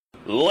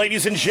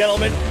Ladies and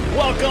gentlemen,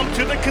 welcome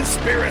to the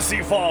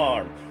Conspiracy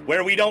Farm,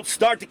 where we don't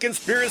start the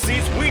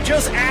conspiracies, we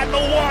just add the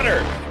water.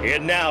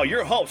 And now,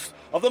 your host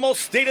of the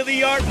most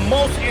state-of-the-art,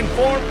 most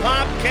informed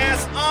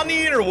podcast on the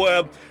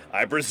interweb,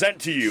 I present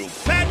to you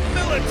Pat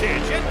Miletich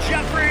and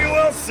Jeffrey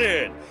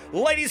Wilson.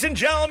 Ladies and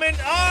gentlemen,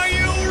 are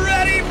you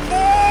ready for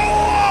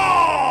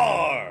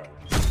war?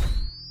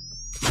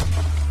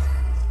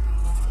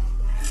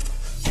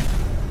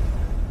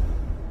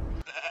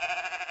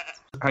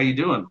 How you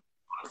doing?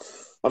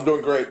 I'm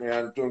doing great,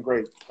 man. Doing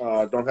great.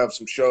 Don't have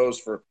some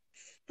shows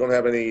don't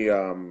have any,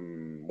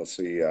 no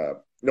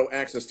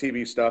Access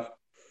TV stuff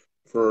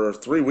for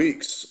 3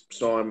 weeks.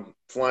 So I'm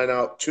flying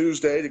out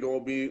Tuesday to go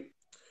be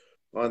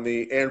on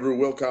the Andrew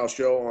Wilkow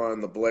show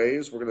on The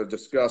Blaze. We're going to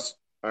discuss,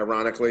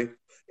 ironically,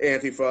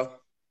 Antifa,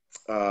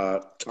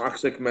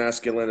 toxic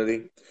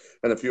masculinity,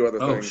 and a few other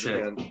things.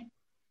 Shit.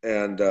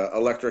 And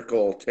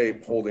electrical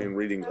tape holding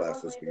reading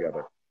glasses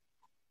together.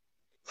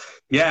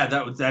 Yeah,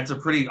 that's a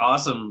pretty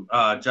awesome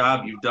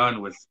job you've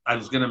done with. I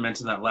was going to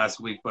mention that last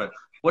week, but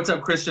what's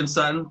up, Christian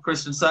Sutton?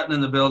 Christian Sutton in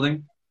the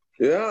building.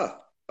 Yeah,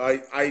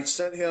 I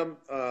sent him.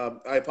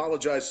 I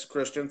apologize,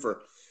 Christian,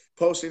 for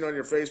posting on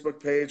your Facebook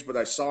page, but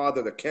I saw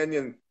that a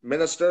Kenyan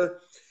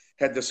minister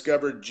had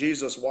discovered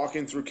Jesus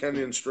walking through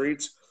Kenyan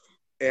streets,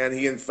 and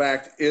he in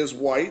fact is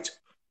white,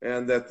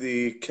 and that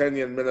the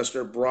Kenyan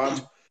minister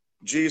brought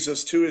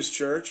Jesus to his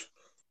church,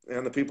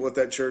 and the people at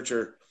that church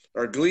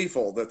are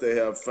gleeful that they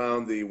have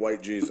found the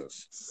white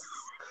Jesus.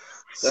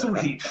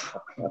 Sweet.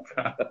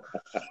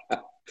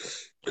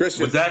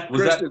 Christian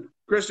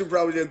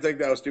probably didn't think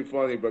that was too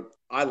funny, but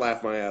I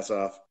laughed my ass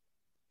off.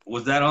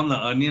 Was that on The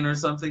Onion or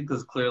something?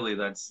 Because clearly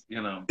that's,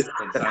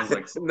 that sounds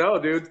like... No,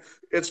 dude,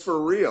 it's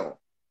for real.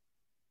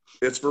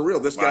 It's for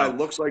real. This guy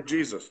looks like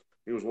Jesus.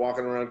 He was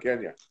walking around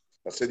Kenya,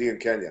 a city in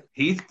Kenya.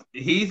 Heath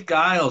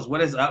Giles.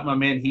 What is up, my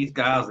man? Heath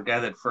Giles, the guy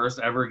that first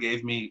ever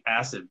gave me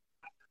acid.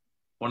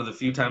 One of the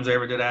few times I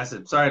ever did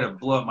acid. Sorry to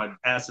blow up my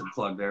acid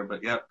plug there,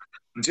 but yep.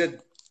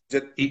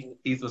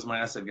 Heath was my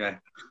acid guy.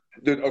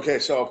 Dude, okay,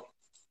 so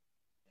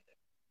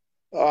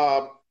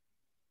Michael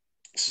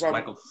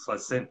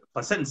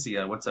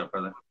Placencia, what's up,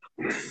 brother?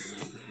 A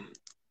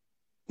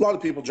lot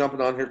of people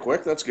jumping on here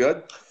quick. That's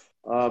good.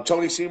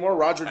 Tony Seymour,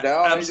 Roger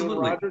Dow.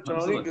 Absolutely. How you doing,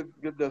 Roger? Tony,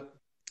 good to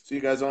see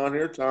you guys on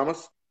here.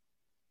 Thomas.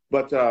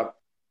 But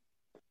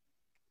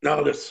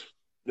no,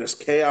 this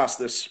chaos,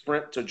 this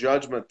sprint to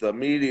judgment, the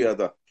media,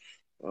 the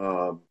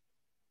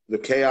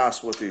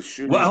chaos with these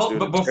shootings. Well,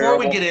 but before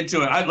we get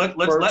into it,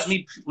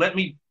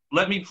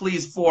 let me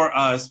please for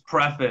us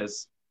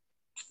preface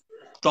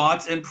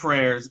thoughts and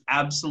prayers,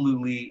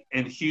 absolutely,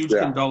 and huge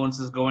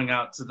condolences going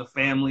out to the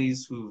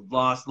families who've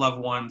lost loved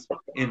ones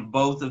in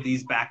both of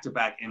these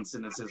back-to-back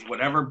incidences.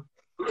 Whatever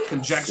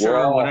conjecture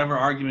or whatever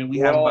argument we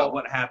have about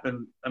what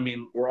happened, I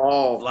mean,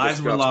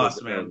 lives were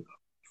lost, man.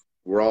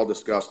 We're all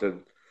disgusted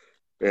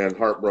and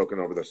heartbroken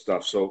over this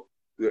stuff. So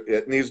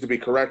it needs to be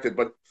corrected,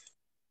 but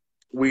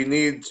we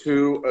need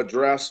to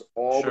address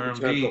all the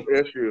potential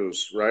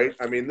issues, right?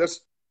 I mean,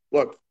 there's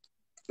a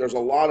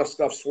lot of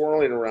stuff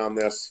swirling around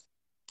this.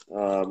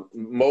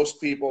 Most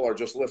people are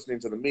just listening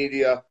to the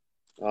media.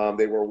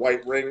 They were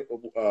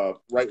right-wingers,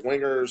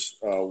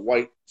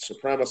 white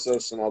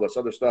supremacists, and all this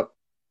other stuff,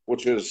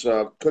 which is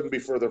couldn't be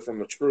further from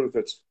the truth.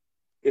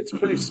 It's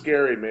pretty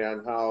scary,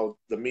 man, how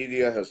the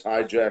media has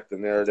hijacked the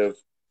narrative.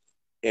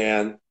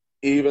 And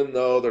even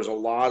though there's a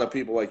lot of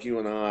people like you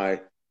and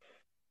I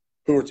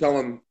who are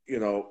telling,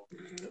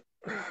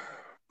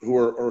 who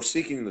are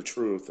seeking the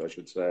truth, I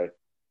should say,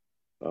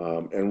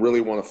 and really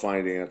want to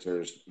find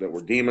answers, that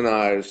were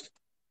demonized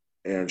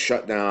and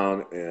shut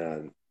down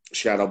and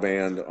shadow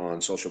banned on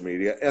social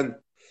media. And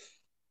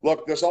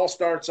look, this all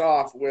starts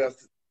off with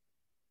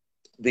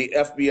the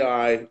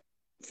FBI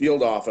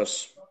field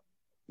office,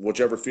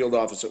 whichever field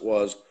office it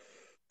was,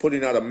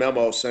 putting out a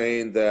memo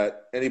saying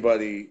that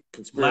anybody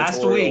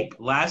conspiratorial...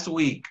 Last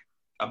week,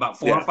 about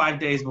 4 or 5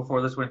 days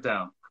before this went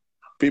down.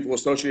 People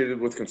associated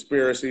with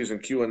conspiracies and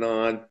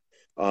QAnon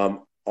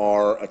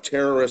are a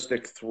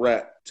terroristic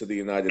threat to the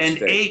United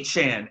States.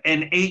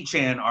 And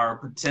 8chan are a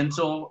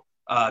potential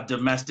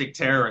domestic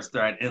terrorist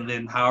threat. And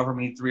then however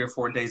many 3 or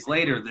 4 days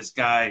later, this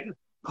guy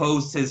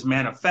posts his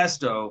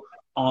manifesto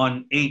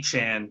on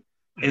 8chan.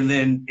 And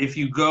then if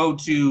you go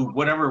to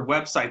whatever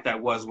website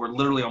that was, where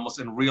literally almost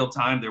in real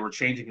time, they were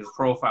changing his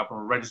profile from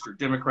a registered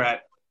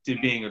Democrat to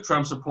being a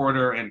Trump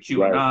supporter and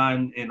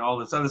QAnon and all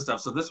this other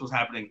stuff. So this was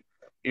happening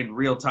in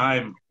real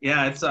time.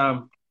 Yeah, it's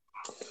and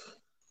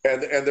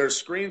there's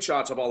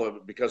screenshots of all of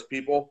it because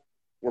people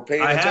were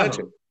paying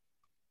attention.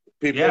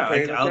 People are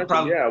paying attention.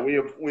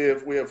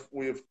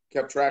 We have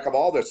kept track of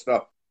all this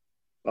stuff.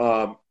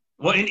 Well,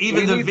 and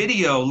even the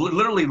video,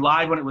 literally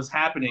live when it was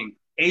happening,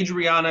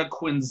 Adriana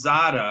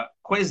Quezada,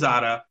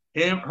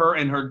 her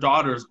and her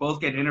daughters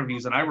both get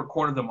interviews, and I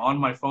recorded them on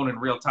my phone in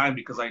real time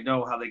because I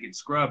know how they get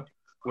scrubbed.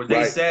 Where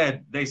they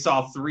said they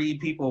saw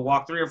 3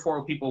 or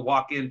 4 people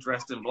walk in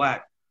dressed in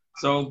black.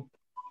 So,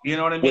 you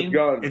know what I mean? With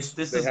guns.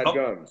 They had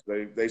guns.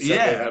 They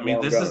said they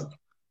had guns.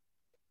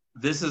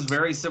 this is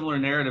very similar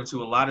narrative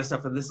to a lot of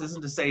stuff. And this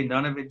isn't to say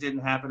none of it didn't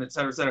happen, et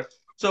cetera, et cetera.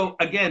 So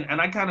again,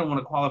 and I kind of want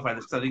to qualify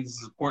this because I think this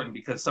is important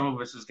because some of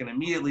us is going to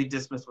immediately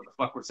dismiss what the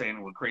fuck we're saying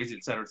and we're crazy,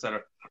 et cetera, et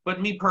cetera.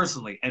 But me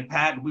personally, and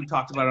Pat, we've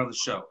talked about it on the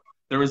show,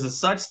 there was a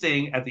such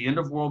thing at the end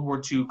of World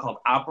War II called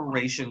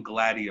Operation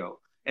Gladio.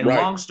 And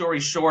long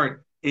story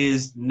short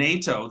is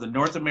NATO, the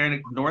North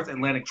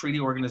Atlantic Treaty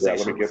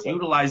Organization,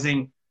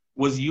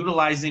 was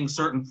utilizing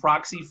certain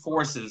proxy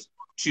forces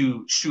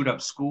to shoot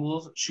up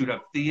schools, shoot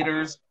up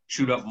theaters,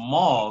 shoot up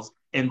malls,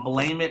 and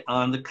blame it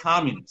on the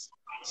communists.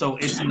 So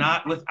it's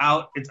not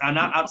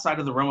outside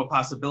of the realm of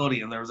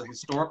possibility, and there's a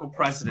historical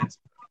precedent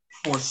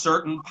for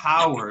certain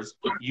powers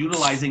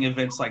utilizing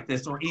events like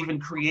this or even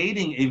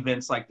creating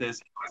events like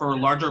this for a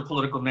larger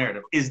political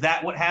narrative. Is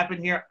that what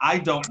happened here? I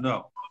don't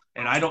know.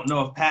 And I don't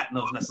know if Pat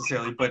knows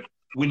necessarily, but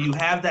when you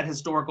have that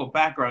historical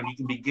background, you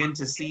can begin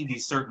to see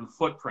these certain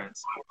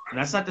footprints. And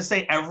that's not to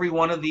say every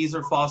one of these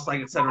are false,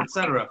 like et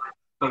cetera,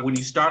 but when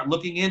you start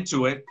looking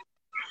into it,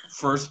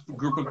 first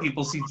group of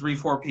people see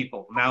 3-4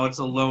 people. Now it's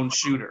a lone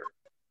shooter.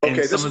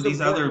 Okay, and some of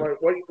these other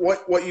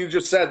what you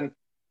just said,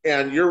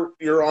 and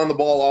you're on the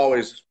ball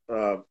always,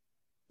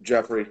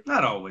 Jeffrey.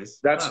 Not always.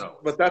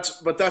 But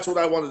that's what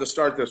I wanted to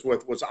start this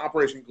with was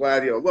Operation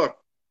Gladio. Look,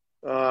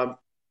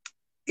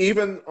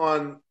 even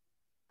on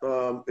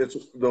it's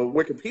the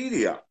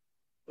Wikipedia,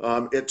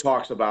 it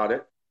talks about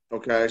it.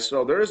 Okay,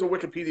 so there is a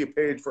Wikipedia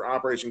page for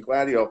Operation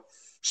Gladio,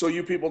 so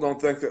you people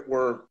don't think that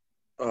we're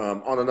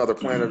on another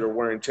planet or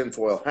wearing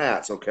tinfoil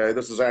hats. Okay,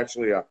 this is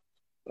actually a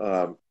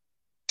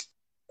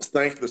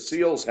Thank the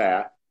SEALs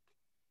hat.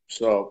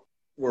 So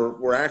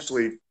we're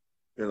actually,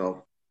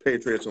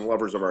 patriots and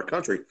lovers of our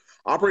country.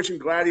 Operation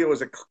Gladio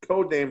is a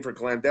code name for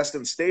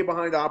clandestine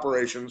stay-behind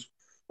operations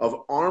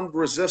of armed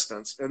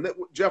resistance. And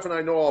Jeff and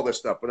I know all this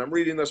stuff, but I'm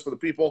reading this for the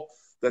people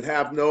that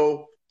have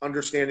no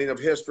understanding of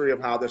history of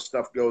how this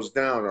stuff goes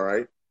down, all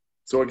right?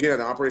 So again,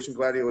 Operation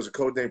Gladio is a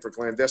code name for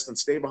clandestine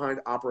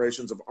stay-behind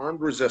operations of armed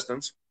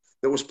resistance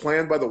that was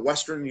planned by the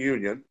Western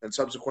Union and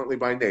subsequently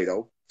by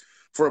NATO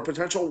for a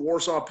potential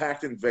Warsaw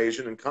Pact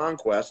invasion and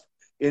conquest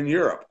in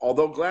Europe.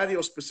 Although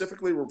Gladio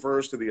specifically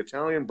refers to the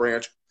Italian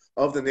branch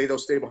of the NATO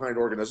stay-behind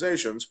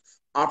organizations,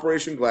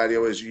 Operation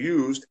Gladio is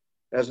used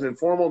as an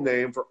informal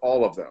name for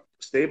all of them.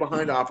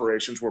 Stay-behind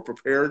operations were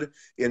prepared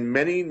in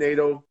many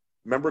NATO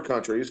member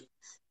countries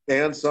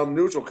and some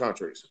neutral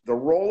countries. The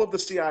role of the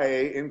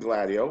CIA in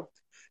Gladio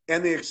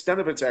and the extent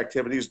of its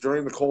activities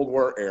during the Cold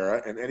War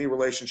era and any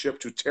relationship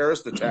to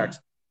terrorist attacks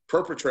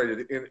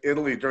perpetrated in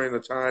Italy during the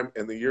time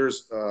and the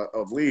years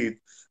of late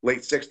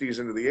 60s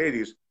into the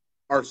 80s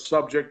are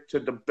subject to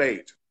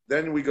debate.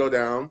 Then we go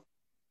down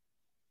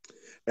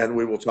and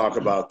we will talk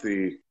about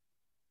let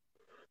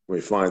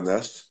me find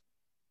this.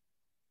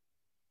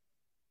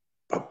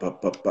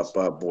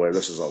 Boy,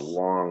 this is a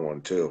long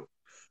one too.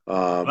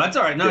 Well, that's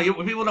all right. No,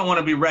 people don't want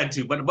to be read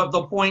to, but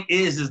the point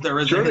is there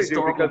is a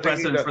historical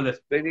precedent for this.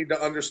 They need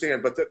to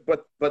understand, but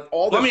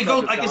all this. Well, I mean,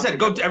 like you said,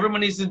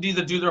 everyone needs to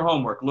do their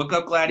homework. Look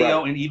up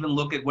Gladio and even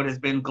look at what has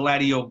been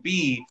Gladio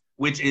B,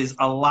 which is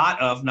a lot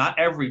of, not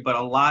every, but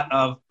a lot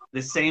of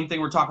the same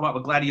thing we're talking about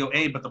with Gladio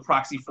A, but the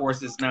proxy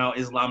force is now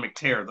Islamic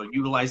terror. They're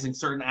utilizing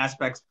certain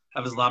aspects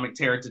of Islamic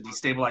terror to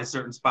destabilize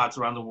certain spots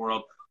around the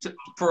world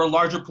for a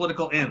larger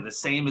political end, the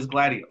same as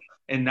Gladio.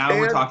 And now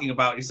we're talking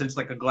about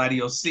essentially like a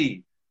Gladio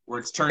C, where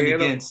it's turned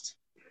against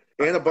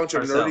a bunch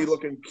of nerdy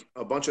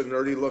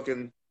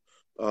looking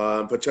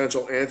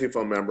potential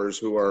Antifa members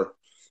who are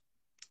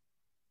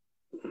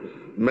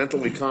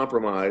mentally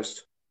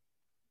compromised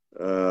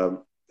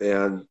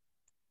and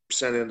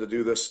sent in to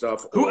do this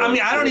stuff.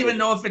 I don't even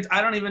know if it's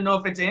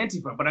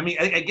Antifa, but I mean,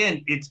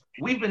 again,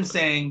 we've been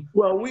saying.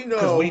 Well, we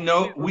know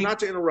not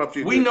to interrupt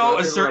you. We know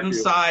a certain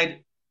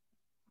side.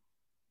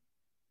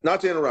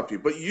 Not to interrupt you,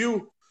 but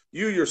you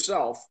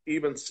yourself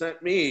even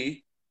sent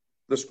me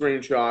the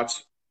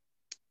screenshots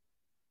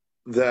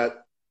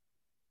that,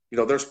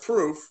 there's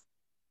proof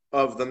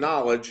of the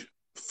knowledge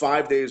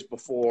 5 days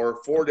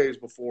before, 4 days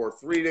before,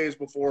 3 days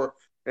before,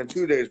 and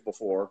 2 days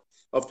before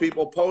of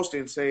people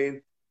posting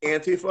saying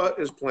Antifa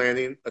is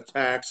planning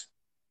attacks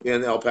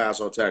in El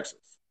Paso,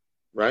 Texas.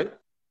 Right?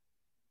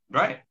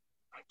 Right.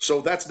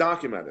 So that's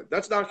documented.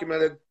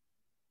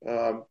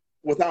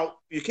 Without,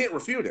 you can't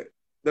refute it.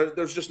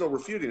 There's just no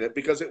refuting it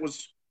because it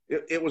was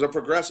a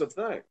progressive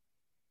thing.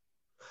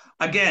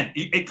 Again,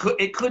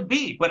 it could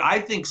be, but I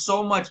think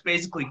so much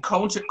basically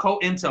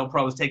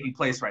COINTELPRO is taking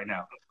place right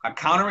now. A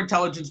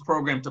counterintelligence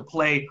program to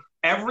play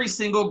every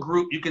single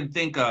group you can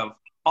think of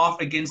off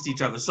against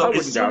each other. So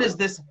as soon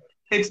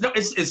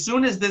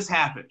as this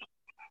happened,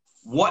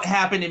 what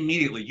happened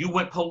immediately?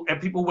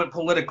 People went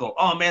political.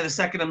 Oh man, the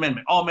Second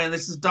Amendment. Oh man,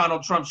 this is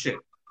Donald Trump shit.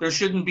 There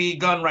shouldn't be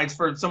gun rights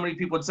for so many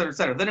people, et cetera, et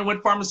cetera. Then it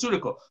went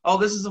pharmaceutical. Oh,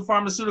 this is a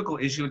pharmaceutical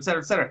issue, et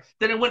cetera, et cetera.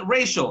 Then it went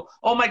racial.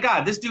 Oh my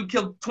God, this dude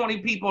killed 20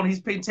 people and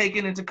he's been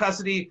taken into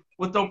custody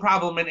with no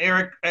problem. And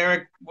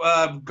Eric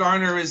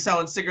Garner is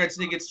selling cigarettes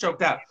and he gets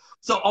choked out.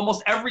 So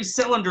almost every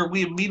cylinder,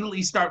 we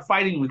immediately start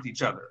fighting with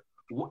each other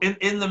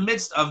in the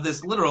midst of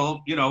this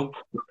literal,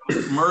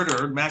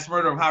 mass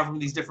murder of however many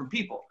these different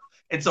people.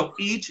 And so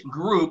each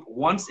group,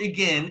 once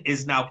again,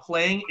 is now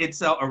playing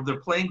itself, or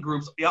they're playing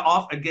groups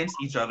off against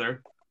each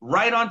other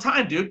right on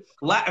time, dude.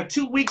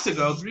 2 weeks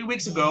ago, 3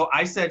 weeks ago,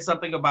 I said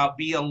something about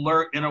be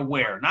alert and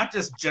aware, not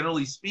just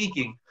generally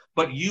speaking,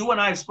 but you and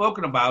I have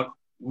spoken about,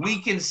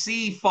 we can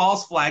see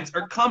false flags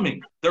are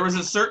coming. There is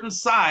a certain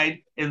side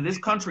in this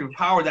country of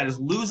power that is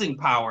losing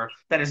power,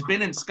 that has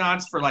been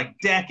ensconced for like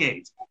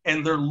decades,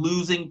 and they're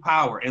losing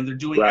power, and they're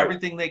doing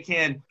everything they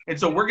can. And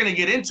so we're going to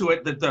get into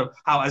it, that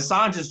how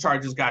Assange's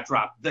charges got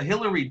dropped, the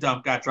Hillary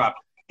dump got dropped,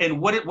 and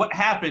what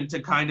happened to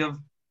kind of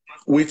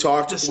we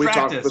talked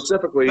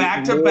specifically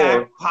back to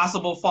back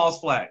possible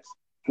false flags.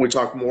 We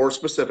talked more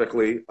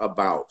specifically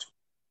about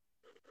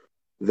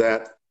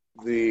that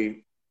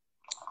the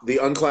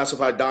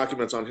unclassified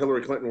documents on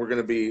Hillary Clinton were going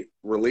to be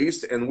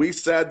released, and we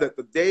said that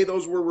the day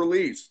those were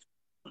released,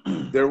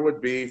 there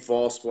would be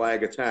false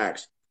flag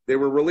attacks. They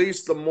were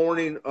released the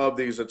morning of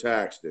these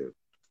attacks, dude.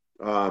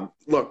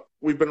 Look,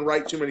 we've been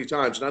right too many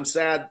times, and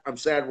I'm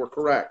sad we're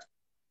correct,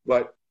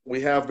 but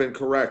we have been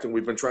correct, and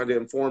we've been trying to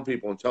inform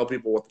people and tell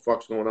people what the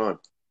fuck's going on.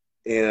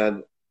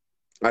 And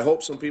I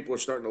hope some people are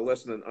starting to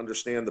listen and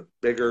understand the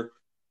bigger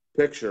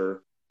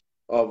picture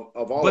of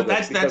all of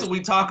this. But that's what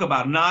we talk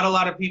about. Not a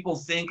lot of people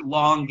think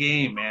long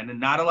game, man. And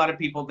not a lot of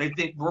people, they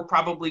think we're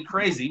probably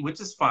crazy,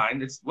 which is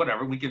fine. It's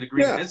whatever. We can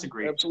agree to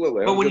disagree.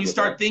 Absolutely. But when you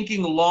start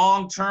thinking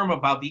long term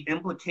about the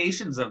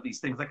implications of these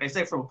things, like I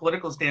say, from a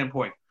political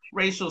standpoint,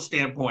 racial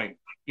standpoint,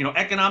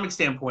 economic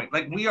standpoint,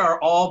 like we are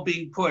all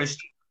being pushed.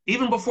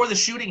 Even before the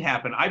shooting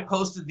happened, I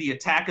posted the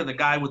attack of the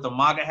guy with the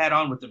MAGA hat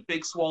on with the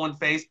big swollen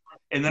face.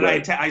 And then I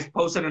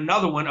posted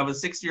another one of a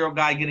 60-year-old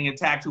guy getting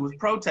attacked who was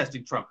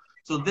protesting Trump.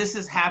 So this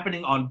is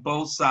happening on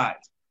both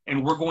sides,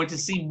 and we're going to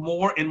see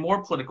more and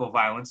more political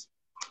violence,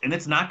 and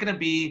it's not going to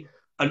be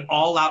an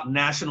all-out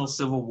national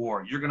civil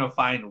war. You're going to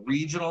find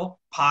regionalized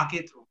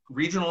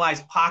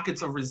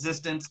pockets of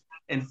resistance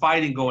and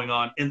fighting going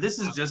on, and this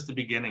is just the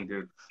beginning,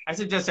 dude. I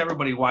suggest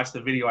everybody watch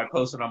the video I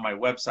posted on my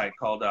website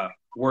called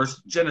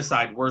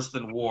Genocide Worse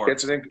Than War.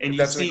 That's an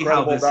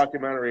incredible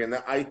documentary, and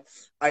I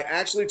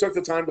actually took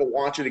the time to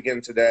watch it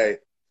again today,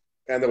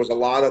 and there was a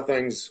lot of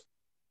things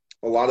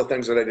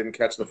that I didn't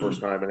catch the first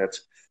time, and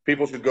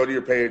people should go to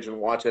your page and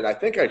watch it. I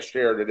think I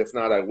shared it. If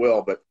not, I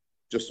will. But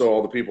just so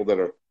all the people that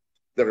are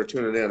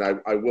tuning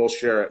in, I will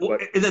share it. But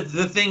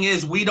the thing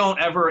is, we don't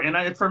ever,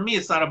 and for me,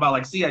 it's not about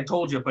like, see, I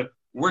told you, but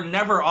we're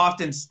never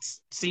often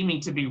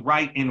seeming to be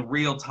right in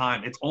real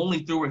time. It's only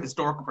through a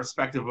historical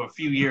perspective of a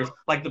few years,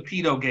 like the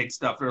Pedogate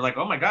stuff. They're like,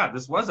 oh my God,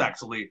 this was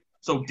actually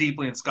so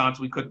deeply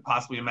ensconced we couldn't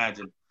possibly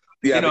imagine.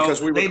 Yeah,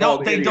 because they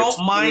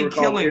don't mind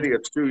killing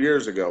idiots 2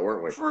 years ago,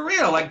 weren't we? For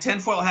real, like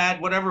tinfoil hat,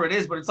 whatever it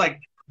is. But it's like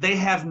they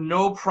have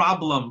no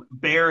problem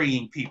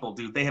burying people,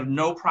 dude. They have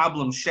no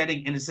problem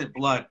shedding innocent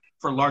blood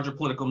for larger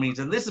political means.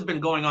 And this has been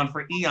going on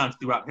for eons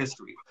throughout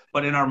history.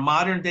 But in our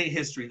modern day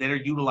history, they are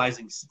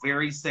utilizing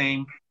very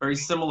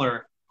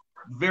similar,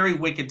 very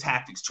wicked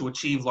tactics to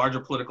achieve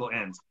larger political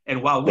ends.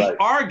 And while we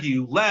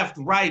argue left,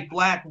 right,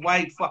 black,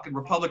 white, fucking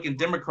Republican,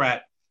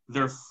 Democrat,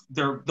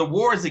 the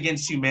war is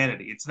against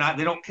humanity. It's not,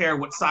 they don't care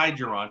what side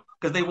you're on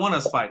because they want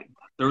us fighting.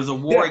 There is a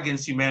war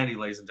against humanity,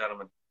 ladies and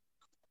gentlemen.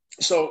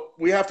 So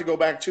we have to go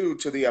back to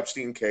the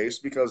Epstein case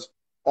because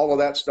all of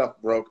that stuff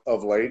broke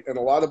of late, and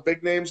a lot of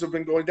big names have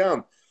been going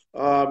down.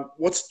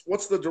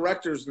 What's the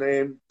director's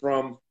name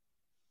from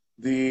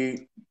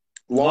the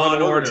Law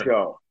and Order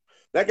show?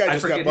 That guy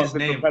just got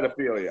busted for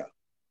pedophilia.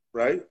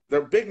 Right,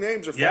 their big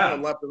names are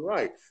falling left and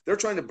right. They're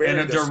trying to bury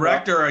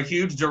a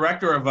huge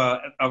director of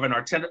an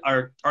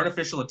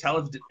artificial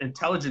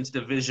intelligence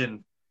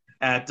division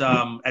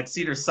at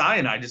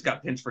Cedars-Sinai just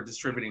got pinched for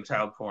distributing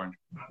child porn.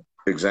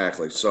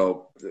 Exactly.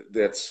 So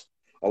that's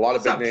a lot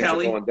of big names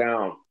are going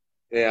down,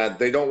 and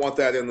they don't want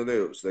that in the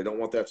news. They don't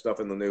want that stuff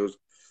in the news.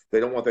 They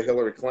don't want the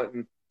Hillary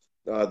Clinton.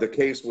 The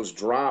case was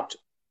dropped.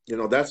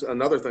 That's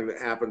another thing that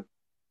happened.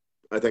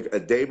 I think a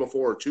day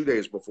before or 2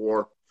 days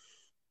before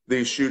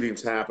these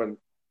shootings happened,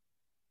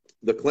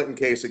 the Clinton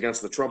case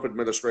against the Trump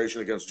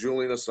administration, against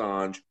Julian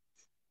Assange,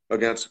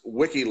 against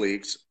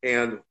WikiLeaks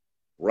and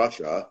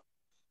Russia,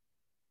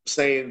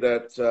 saying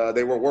that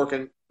they were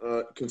working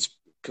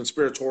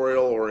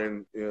conspiratorial or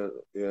in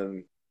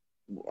the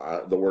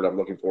word I'm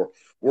looking for,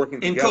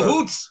 working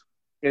together.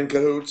 In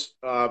cahoots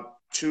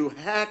to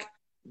hack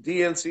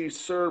DNC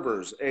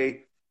servers.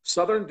 A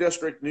Southern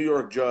District New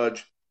York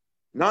judge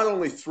not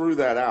only threw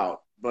that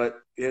out,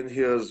 but in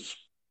his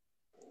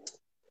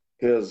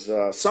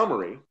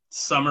summary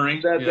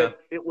said that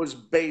it was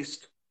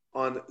based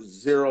on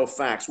zero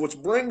facts, which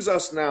brings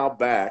us now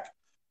back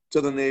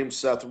to the name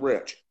Seth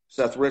Rich.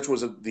 Seth Rich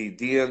was the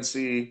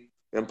DNC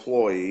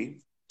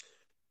employee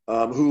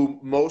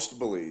who most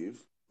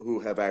believe, who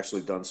have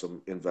actually done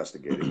some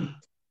investigating,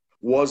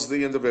 was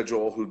the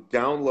individual who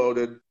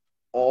downloaded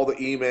all the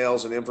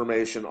emails and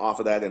information off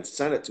of that and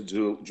sent it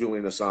to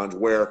Julian Assange,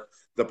 where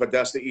the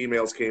Podesta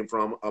emails came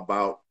from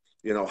about,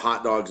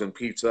 hot dogs and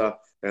pizza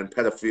and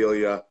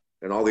pedophilia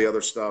and all the other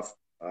stuff.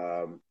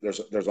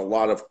 There's a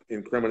lot of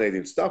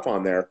incriminating stuff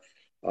on there.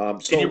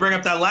 And you bring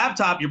up that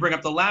laptop, you bring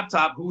up the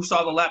laptop. Who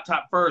saw the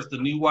laptop first? The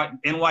new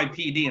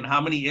NYPD, and how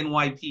many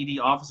NYPD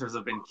officers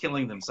have been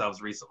killing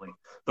themselves recently?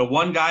 The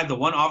one guy, the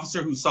one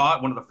officer who saw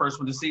it, one of the first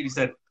ones to see it, he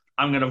said,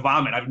 "I'm going to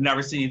vomit. I've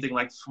never seen anything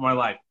like this in my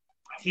life."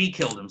 He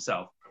killed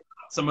himself.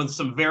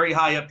 Some very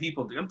high up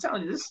people, dude. I'm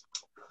telling you this.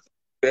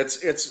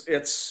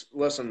 It's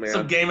listen, man.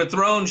 Some Game of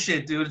Thrones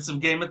shit, dude. It's some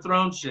Game of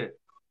Thrones shit.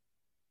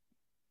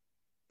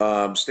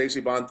 Stacy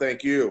Bond,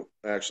 thank you.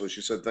 Actually,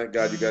 she said, "Thank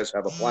God you guys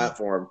have a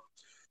platform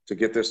to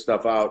get this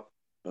stuff out."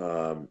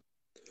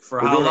 For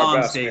how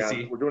long,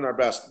 Stacy? We're doing our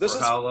best. This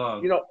is how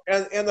long? You know,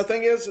 and the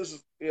thing is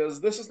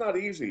this is not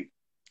easy.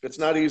 It's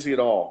not easy at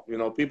all. You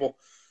know, people.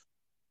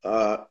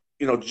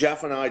 You know,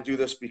 Jeff and I do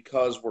this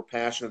because we're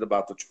passionate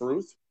about the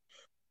truth.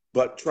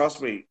 But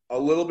trust me, a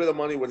little bit of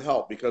money would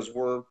help because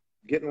we're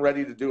getting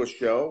ready to do a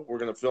show. We're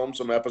going to film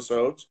some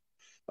episodes.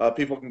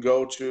 People can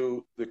go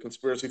to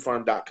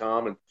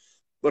theconspiracyfarm.com and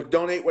look,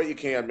 donate what you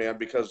can, man,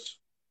 because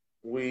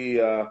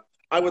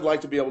I would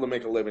like to be able to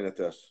make a living at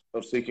this,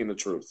 of seeking the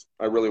truth.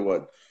 I really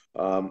would.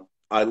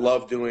 I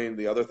love doing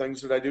the other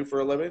things that I do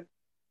for a living,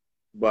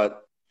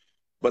 but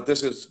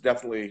this is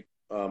definitely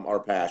our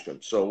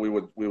passion. So we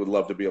would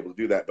love to be able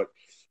to do that. But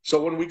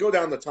so when we go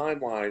down the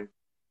timeline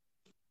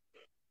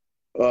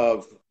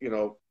of, you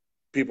know,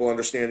 people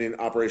understanding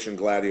Operation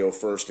Gladio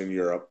first in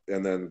Europe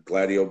and then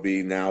Gladio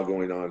B now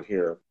going on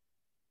here,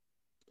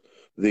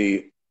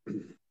 the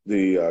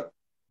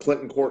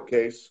Clinton court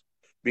case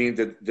being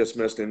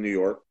dismissed in New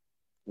York,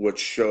 which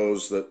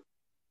shows that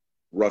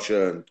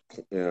Russia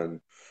and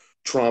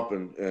Trump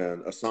and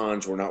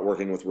Assange were not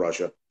working with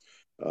Russia.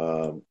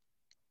 You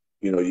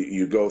know,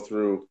 you go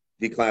through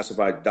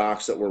declassified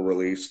docs that were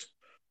released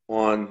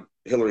on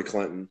Hillary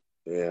Clinton,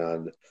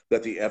 and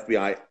that the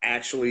FBI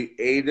actually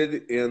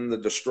aided in the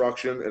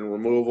destruction and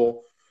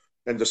removal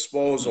and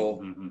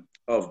disposal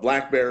of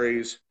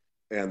BlackBerries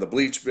and the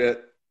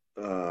BleachBit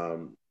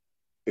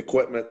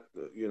equipment,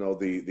 you know,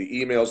 the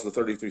emails, the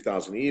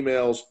 33,000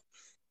 emails.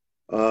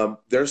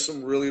 There's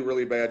some really,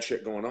 really bad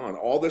shit going on.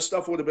 All this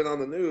stuff would have been on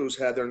the news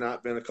had there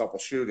not been a couple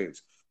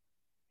shootings.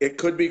 It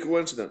could be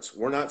coincidence.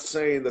 We're not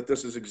saying that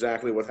this is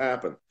exactly what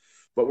happened,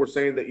 but we're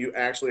saying that you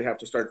actually have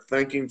to start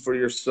thinking for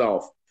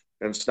yourself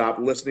and stop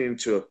listening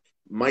to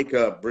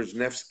Micah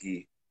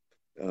Brzezinski,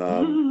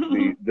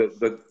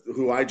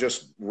 who I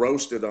just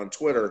roasted on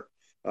Twitter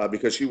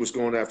because she was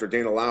going after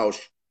Dana Lausch.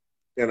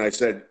 And I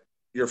said,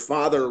 your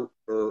father,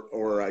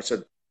 or I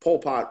said, Pol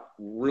Pot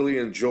really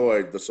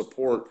enjoyed the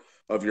support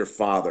of your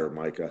father,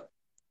 Micah.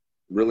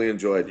 Really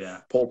enjoyed.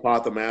 Yeah. Pol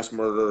Pot, the mass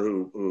murderer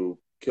who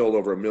killed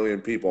over 1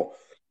 million people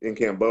in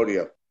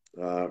Cambodia.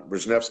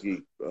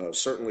 Brzezinski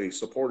certainly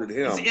supported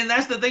him, and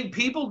that's the thing.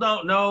 People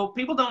don't know.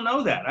 People don't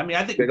know that. I mean,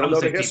 I think they don't know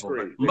the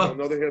history. They don't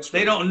know the history.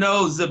 They don't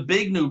know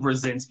Zbigniew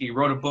Brzezinski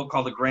wrote a book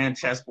called The Grand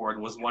Chessboard.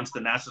 Was once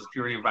the national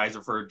security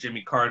advisor for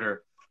Jimmy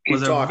Carter.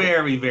 Was a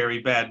very, very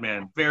bad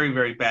man. Very,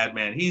 very bad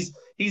man. He's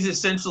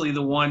essentially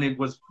the one that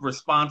was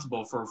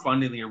responsible for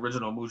funding the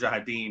original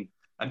Mujahideen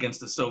against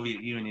the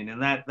Soviet Union,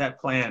 and that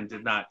plan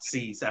did not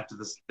cease after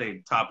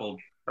they toppled,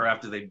 or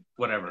after the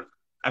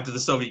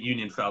Soviet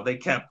Union fell. They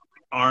kept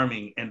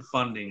arming and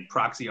funding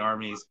proxy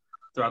armies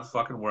throughout the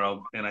fucking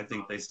world, and I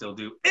think they still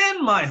do,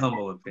 in my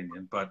humble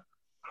opinion. But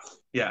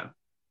yeah,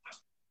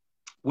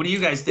 what do you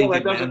guys think?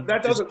 Well,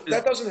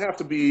 that doesn't have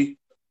to be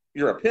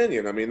your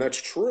opinion. I mean,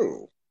 that's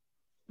true.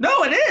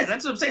 No, it is.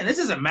 That's what I'm saying. This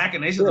isn't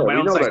machinations of my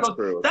own side.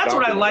 That's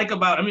what I like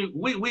about. I mean,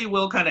 we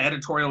will kind of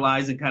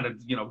editorialize and kind of,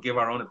 you know, give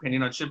our own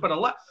opinion on shit, but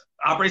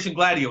Operation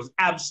Gladio is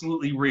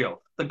absolutely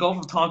real. The Gulf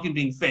of Tonkin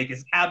being fake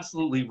is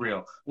absolutely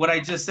real. What I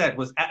just said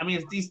was, I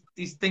mean,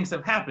 these things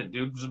have happened,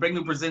 dude.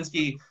 Zbigniew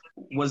Brzezinski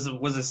was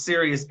a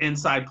serious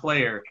inside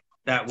player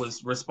that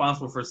was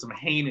responsible for some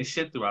heinous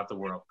shit throughout the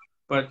world.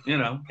 But, you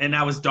know, and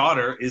now his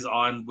daughter is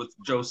on with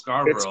Joe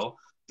Scarborough.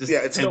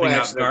 It's pimping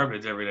out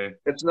garbage every day.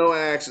 It's no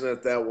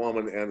accident that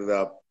woman ended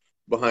up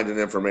behind an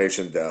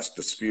information desk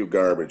to spew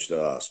garbage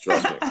to us.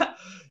 Trust me.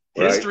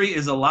 History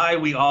is a lie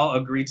we all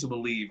agree to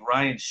believe.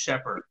 Ryan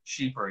Shepherd,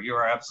 you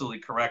are absolutely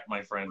correct,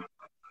 my friend.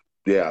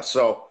 Yeah.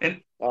 So, you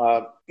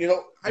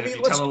know, I mean, if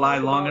you tell a lie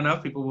long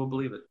enough, people will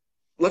believe it.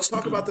 Let's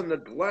talk about the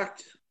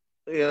neglect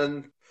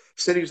in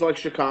cities like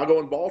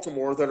Chicago and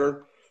Baltimore that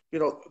are, you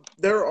know,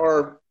 there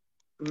are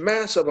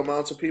massive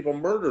amounts of people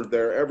murdered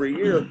there every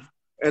year.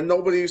 And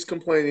nobody's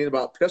complaining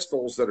about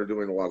pistols that are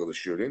doing a lot of the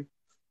shooting.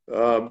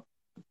 You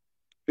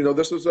know,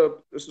 this is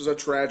a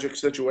tragic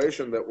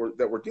situation that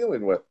we're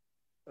dealing with.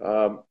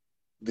 I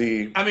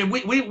mean,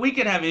 we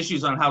can have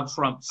issues on how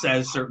Trump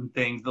says certain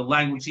things, the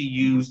language he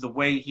used, the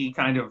way he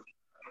kind of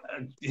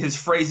his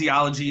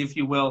phraseology, if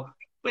you will.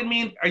 But I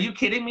mean, are you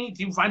kidding me?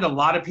 Do you find a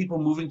lot of people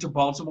moving to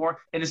Baltimore?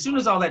 And as soon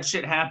as all that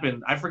shit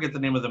happened, I forget the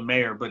name of the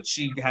mayor, but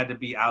she had to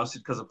be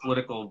ousted because of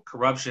political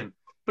corruption.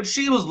 But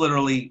she was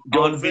literally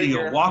on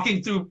video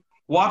walking through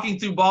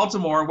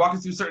Baltimore,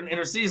 walking through certain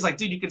inner cities. Like,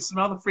 dude, you can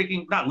smell the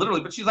freaking, not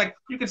literally, but she's like,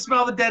 you can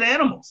smell the dead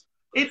animals.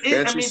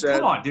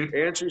 Come on, dude.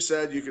 And she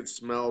said you could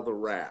smell the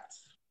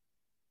rats.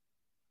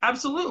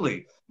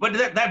 Absolutely. But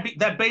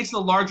that begs the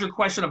larger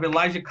question of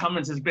Elijah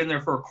Cummings has been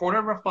there for a quarter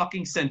of a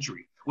fucking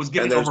century, was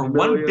giving over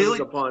 $1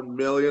 billion upon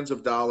millions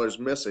of dollars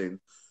missing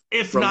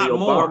if from the not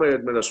Obama more.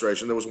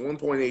 administration. There was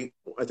 1.8,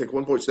 I think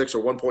 1.6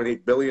 or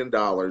 1.8 billion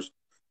dollars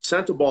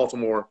sent to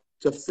Baltimore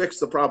to fix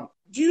the problem.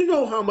 Do you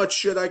know how much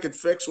shit I could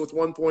fix with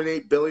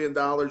 1.8 billion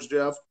dollars,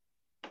 Jeff?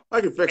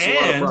 I could fix a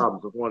lot of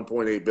problems with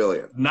 1.8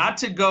 billion. Not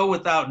to go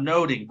without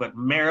noting, but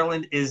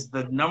Maryland is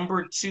the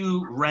number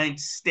 2 ranked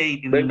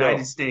state in the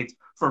United States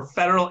for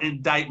federal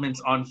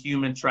indictments on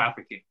human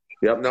trafficking.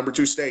 Yep, number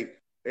 2 state.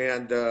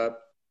 And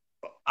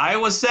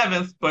Iowa's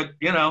 7th, but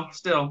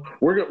still.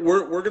 We're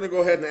going to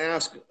go ahead and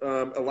ask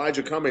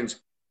Elijah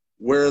Cummings,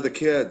 where are the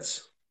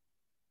kids?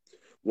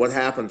 What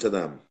happened to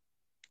them?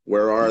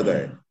 Where are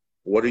they?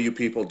 What are you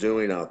people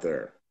doing out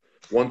there?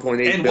 1.8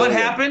 billion. And what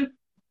happened?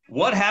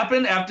 What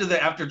happened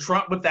after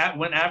Trump went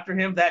after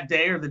him that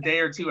day or the day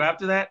or two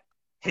after that?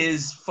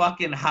 His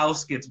fucking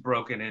house gets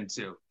broken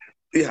into.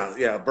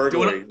 Yeah,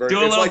 burglary.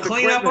 Doing a little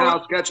cleanup.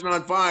 House catching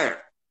on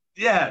fire.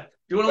 Yeah,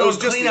 doing a little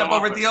cleanup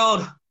over at the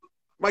old.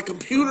 My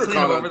computer caught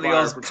on fire over the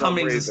old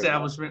Cummings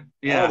establishment.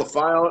 Yeah,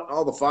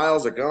 all the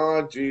files are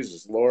gone.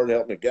 Jesus, Lord,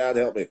 help me. God,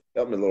 help me.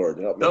 Help me, Lord,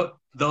 help me.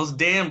 Those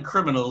damn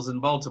criminals in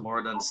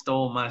Baltimore done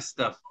stole my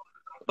stuff.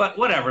 But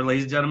whatever,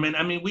 ladies and gentlemen.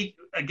 I mean, we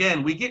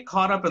get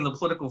caught up in the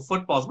political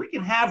footballs. We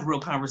can have real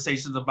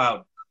conversations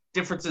about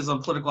differences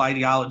on political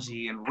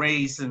ideology and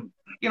race and,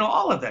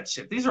 all of that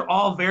shit. These are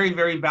all very,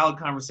 very valid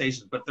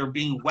conversations, but they're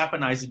being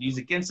weaponized and used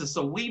against us.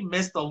 So we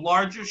miss the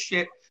larger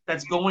shit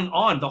that's going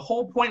on. The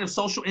whole point of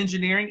social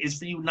engineering is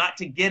for you not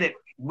to get it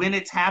when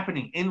it's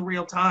happening in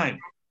real time.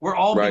 We're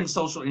all being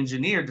social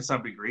engineered to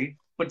some degree,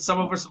 but some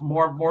of us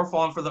more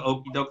falling for the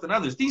okie doke than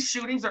others. These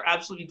shootings are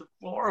absolutely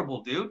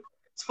deplorable, dude.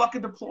 It's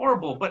fucking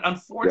deplorable. But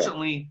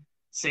unfortunately,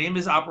 same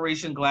as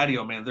Operation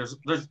Gladio, man, there's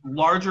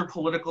larger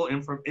political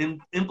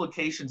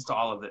implications to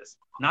all of this.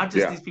 Not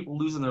just these people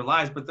losing their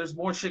lives, but there's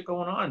more shit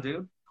going on,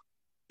 dude.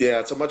 Yeah,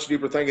 it's a much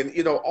deeper thing.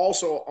 And,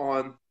 also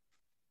on,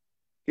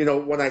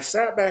 when I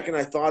sat back and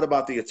I thought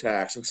about the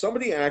attacks, and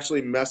somebody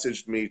actually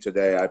messaged me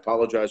today. I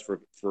apologize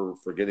for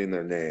forgetting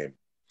their name.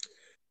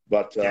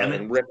 But,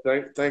 and Rick,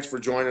 thanks for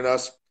joining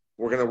us.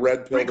 We're going to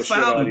red pill the shit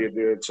out of you,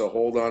 dude. So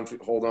hold on.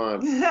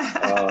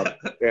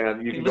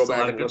 And you can go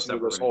back and listen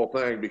to this whole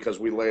thing because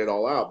we lay it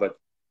all out. But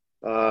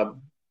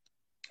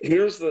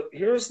here's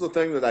the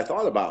thing that I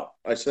thought about.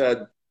 I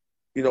said,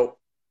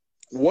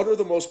 what are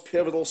the most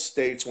pivotal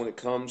states when it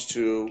comes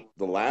to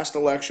the last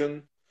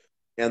election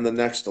and the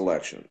next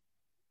election?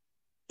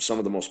 Some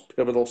of the most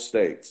pivotal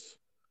states: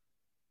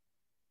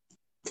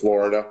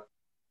 Florida,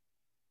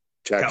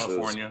 Texas,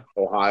 California,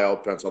 Ohio,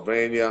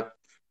 Pennsylvania.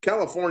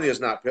 California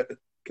is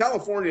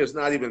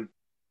not even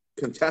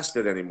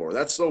contested anymore.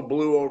 That's so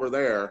blue over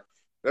there.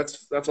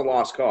 That's a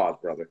lost cause,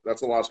 brother.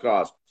 That's a lost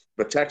cause.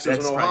 But Texas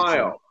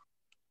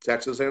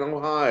and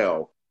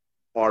Ohio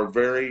are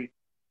very,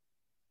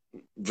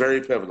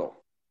 very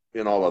pivotal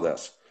in all of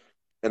this.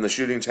 And the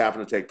shootings happen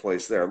to take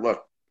place there.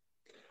 Look,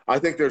 I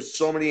think there's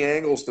so many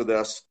angles to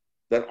this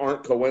that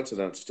aren't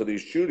coincidence to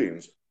these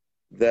shootings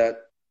that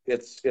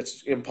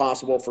it's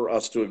impossible for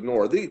us to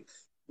ignore.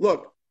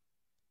 Look,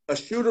 a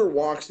shooter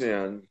walks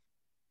in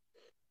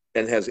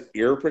and has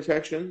ear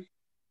protection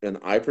and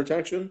eye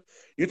protection.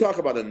 You talk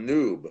about a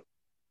noob.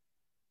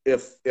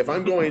 If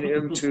I'm going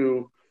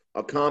into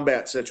a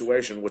combat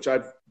situation, which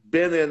I've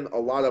been in a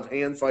lot of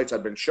hand fights,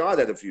 I've been shot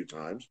at a few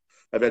times.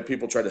 I've had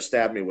people try to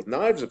stab me with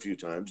knives a few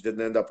times.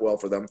 Didn't end up well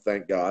for them,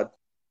 thank God.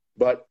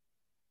 But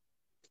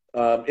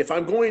if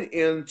I'm going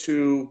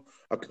into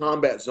a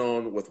combat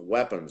zone with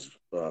weapons,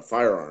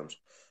 firearms,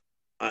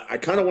 I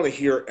kind of want to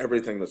hear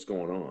everything that's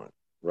going on,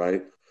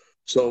 right?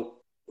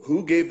 So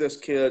who gave this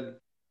kid,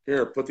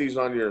 here, put these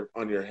on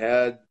your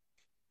head,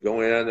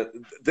 go in.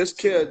 This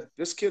kid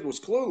was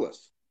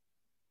clueless.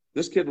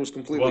 This kid was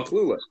completely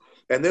clueless.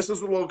 And this is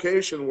the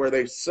location where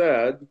they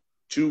said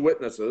 2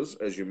 witnesses,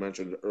 as you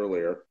mentioned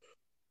earlier,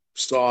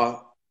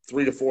 saw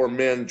 3 to 4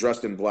 men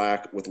dressed in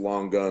black with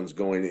long guns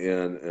going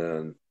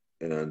in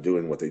and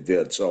doing what they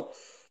did. So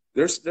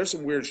there's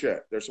some weird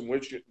shit. There's some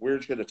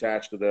weird shit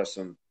attached to this,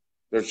 and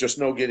there's just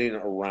no getting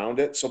around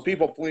it. So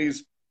people,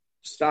 please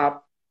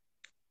stop.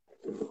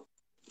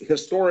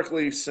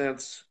 Historically,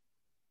 since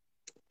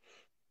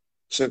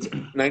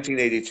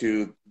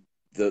 1982,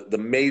 the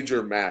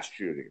major mass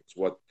shootings,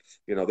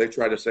 they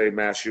try to say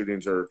mass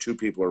shootings are 2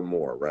 people or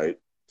more, right?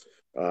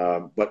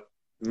 But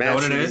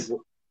mass shootings,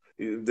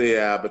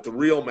 but the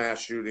real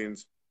mass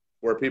shootings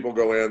where people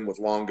go in with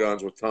long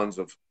guns with tons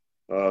of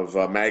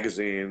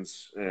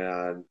magazines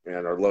and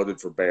are loaded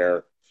for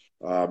bear.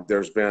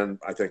 There's been,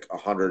 I think,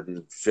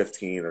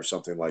 115 or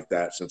something like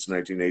that since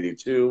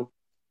 1982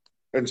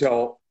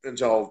 until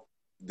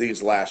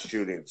these last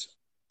shootings.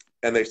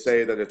 And they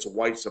say that it's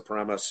white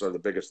supremacists are the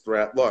biggest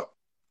threat. Look,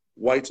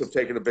 whites have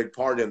taken a big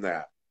part in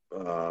that.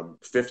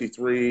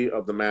 53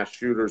 of the mass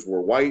shooters were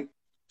white,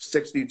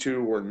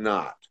 62 were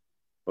not.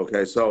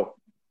 Okay, so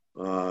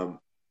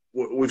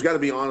we've got to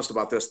be honest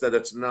about this, that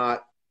it's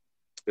not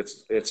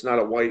It's not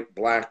a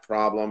white-black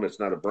problem. It's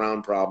not a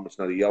brown problem. It's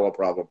not a yellow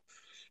problem.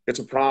 It's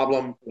a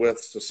problem with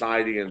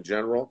society in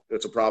general.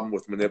 It's a problem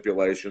with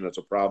manipulation. It's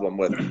a problem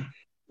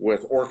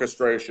with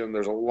orchestration.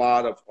 There's a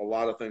lot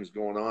of things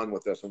going on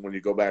with this. And when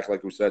you go back,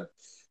 like we said,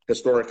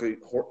 historically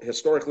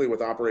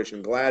with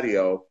Operation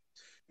Gladio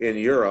in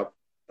Europe,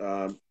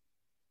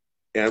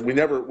 and we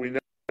never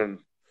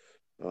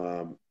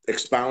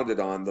expounded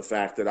on the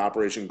fact that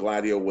Operation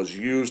Gladio was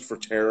used for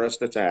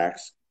terrorist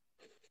attacks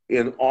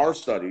in our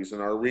studies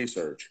and our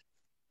research,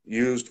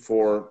 used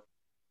for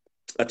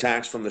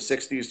attacks from the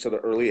 60s to the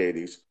early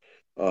 80s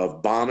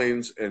of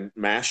bombings and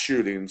mass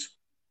shootings,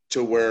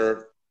 to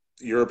where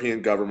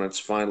European governments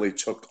finally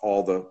took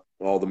all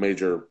the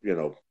major,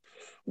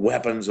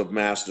 weapons of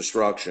mass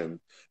destruction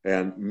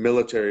and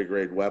military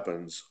grade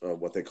weapons,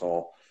 what they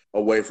call,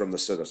 away from the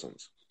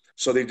citizens.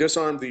 So they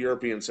disarmed the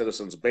European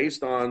citizens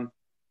based on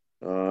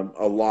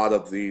a lot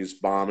of these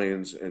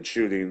bombings and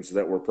shootings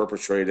that were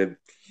perpetrated,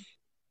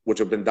 which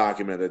have been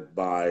documented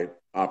by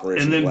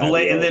Operation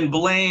Gladio. And then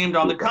blamed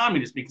on the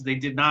communists because they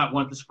did not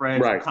want the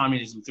spread of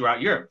communism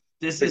throughout Europe.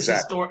 This is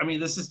historic. I mean,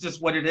 this is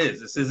just what it is.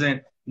 This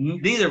isn't.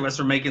 Neither of us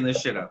are making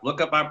this shit up. Look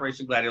up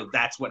Operation Gladio.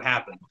 That's what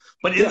happened.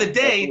 But in the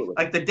day, absolutely,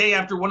 like the day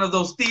after one of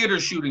those theater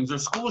shootings or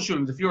school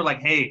shootings, if you were like,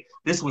 "Hey,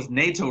 this was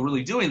NATO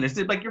really doing this,"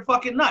 they'd be like, "You're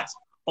fucking nuts."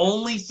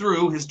 Only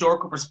through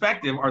historical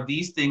perspective are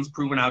these things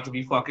proven out to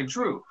be fucking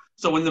true.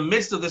 So in the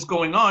midst of this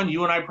going on,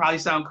 you and I probably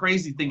sound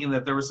crazy thinking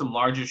that there was some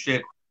larger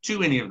shit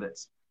to any of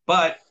this.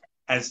 But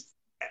as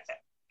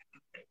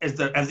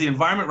the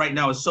environment right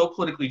now is so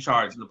politically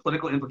charged, and the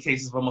political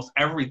implications of almost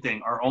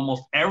everything are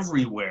almost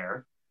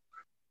everywhere.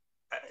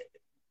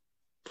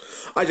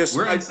 I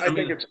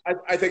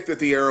think that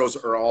the arrows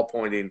are all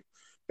pointing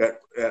at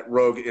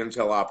rogue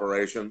intel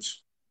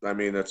operations. I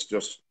mean, it's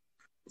just,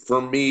 for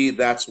me,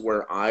 that's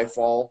where I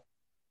fall.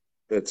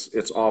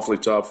 It's awfully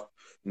tough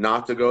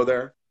not to go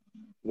there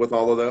with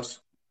all of this.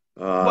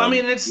 Well, I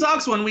mean, it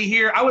sucks when we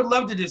hear. I would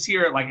love to just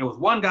hear it like it was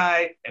one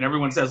guy, and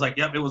everyone says like,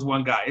 "Yep, it was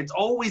one guy." It's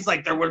always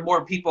like there were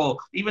more people.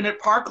 Even at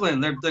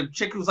Parkland, the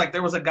chick was like,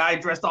 there was a guy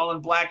dressed all in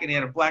black, and he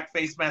had a black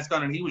face mask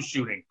on, and he was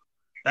shooting.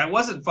 That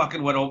wasn't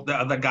fucking what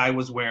the guy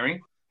was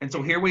wearing. And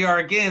so here we are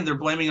again. They're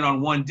blaming it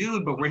on one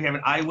dude, but we're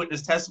having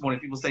eyewitness testimony.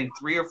 People saying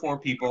 3 or 4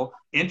 people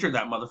entered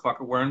that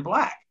motherfucker wearing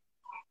black.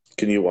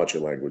 Can you watch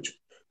your language?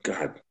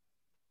 God,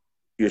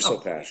 you're so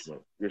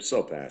passionate. You're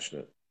so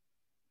passionate.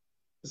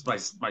 This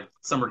is my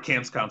summer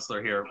camps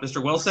counselor here.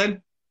 Mr.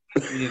 Wilson,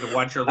 you need to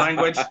watch your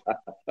language.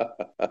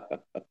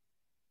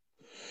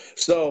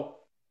 So,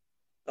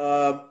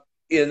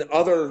 in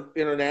other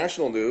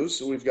international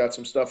news, we've got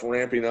some stuff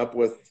ramping up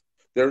with,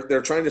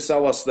 they're trying to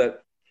sell us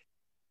that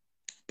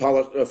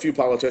a few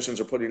politicians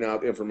are putting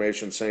out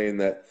information saying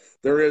that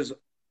there is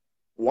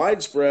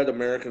widespread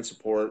American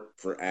support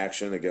for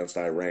action against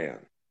Iran,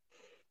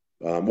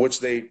 which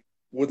they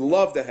would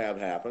love to have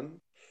happen.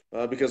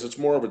 Because it's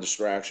more of a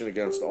distraction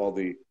against all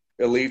the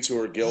elites who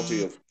are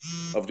guilty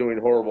of doing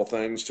horrible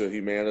things to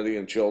humanity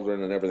and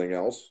children and everything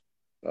else.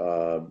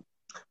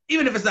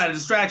 Even if it's not a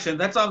distraction,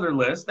 that's on their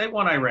list. They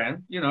want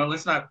Iran.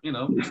 Let's not,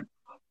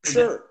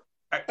 Sure.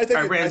 I think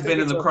Iran's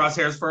been in the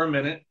crosshairs for a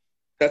minute.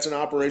 That's an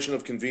operation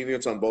of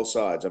convenience on both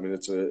sides. I mean,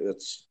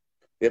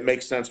 it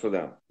makes sense for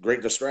them.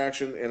 Great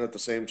distraction, and at the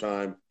same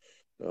time,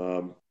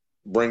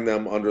 bring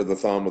them under the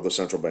thumb of the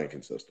central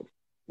banking system,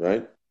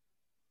 right?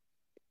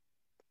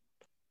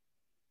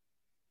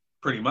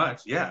 Pretty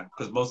much, yeah,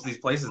 because most of these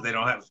places, they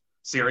don't have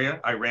Syria,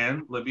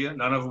 Iran, Libya.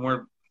 None of them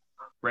were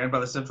ran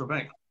by the central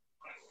bank.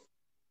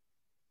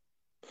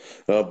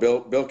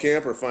 Bill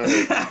Camper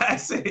finally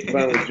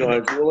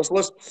joined. Well,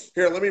 let's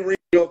here. Let me read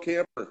Bill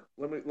Camper.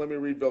 Let me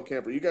read Bill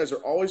Camper. You guys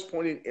are always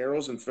pointing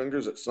arrows and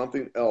fingers at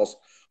something else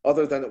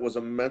other than it was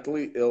a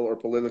mentally ill or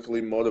politically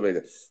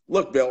motivated.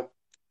 Look, Bill,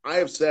 I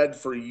have said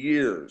for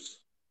years,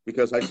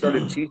 because I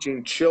started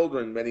teaching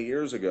children many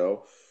years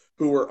ago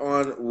who were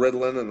on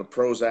Ritalin and the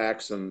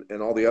Prozacs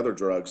and all the other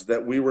drugs,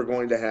 that we were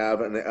going to have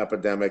an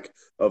epidemic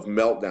of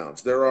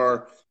meltdowns. There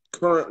are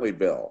currently,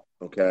 Bill,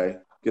 okay,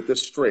 get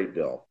this straight,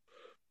 Bill,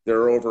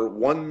 there are over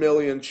 1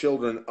 million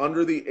children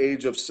under the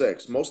age of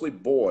 6, mostly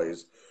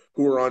boys,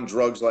 who are on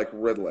drugs like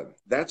Ritalin.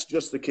 That's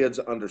just the kids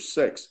under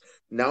 6.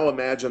 Now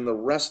imagine the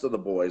rest of the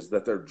boys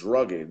that they're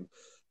drugging,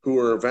 who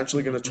are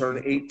eventually going to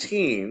turn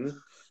 18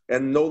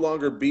 and no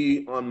longer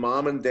be on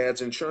mom and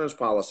dad's insurance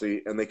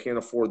policy, and they can't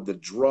afford the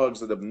drugs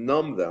that have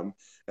numbed them,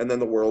 and then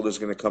the world is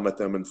going to come at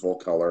them in full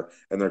color,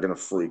 and they're going to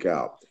freak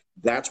out.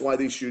 That's why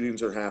these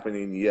shootings are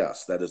happening.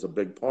 Yes, that is a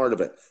big part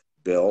of it,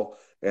 Bill,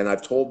 and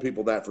I've told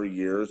people that for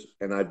years,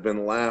 and I've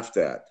been laughed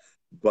at.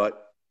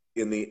 But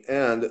in the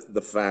end,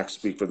 the facts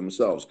speak for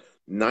themselves.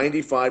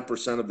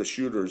 95% of the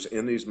shooters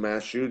in these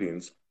mass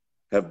shootings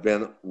have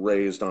been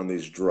raised on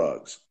these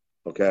drugs,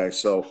 okay?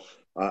 So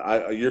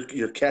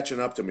you're catching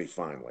up to me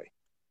finally.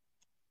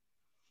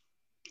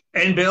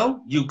 And Bill,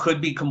 you could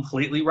be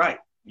completely right.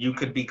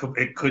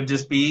 It could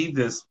just be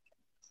this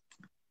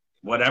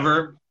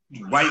whatever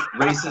white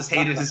racist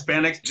hated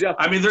Hispanics.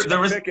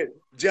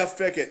 Jeff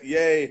Pickett,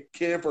 yay,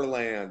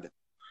 Camperland.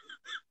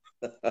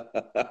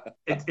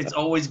 It's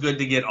always good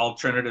to get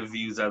alternative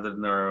views other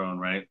than their own,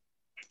 right?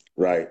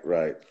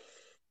 Right.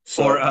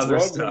 So Or other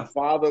drugs and stuff.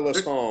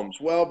 fatherless homes.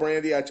 Well,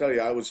 Brandy, I tell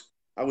you, I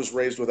was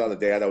raised without a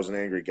dad. I was an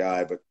angry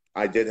guy, but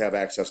I did have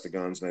access to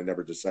guns, and I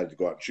never decided to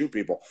go out and shoot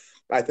people.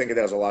 I think it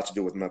has a lot to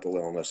do with mental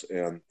illness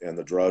and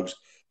the drugs,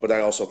 but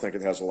I also think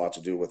it has a lot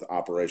to do with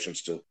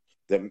operations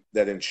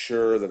that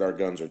ensure that our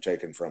guns are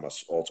taken from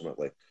us.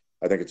 Ultimately,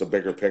 I think it's a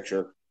bigger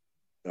picture.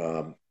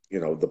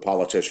 The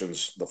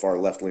politicians, the far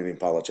left-leaning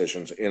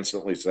politicians,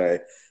 instantly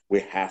say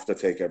we have to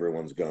take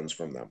everyone's guns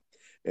from them,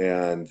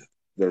 and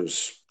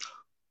there's,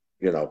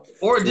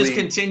 or just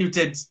continue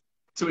to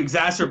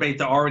exacerbate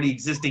the already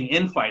existing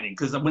infighting.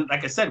 Because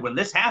like I said, when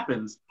this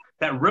happens,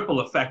 that ripple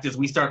effect is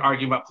we start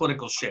arguing about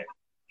political shit.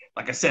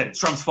 Like I said, it's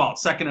Trump's fault,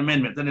 Second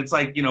Amendment. Then it's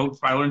like,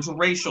 spiral into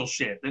racial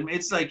shit. And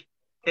it's like,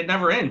 it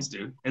never ends,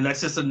 dude. And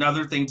that's just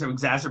another thing to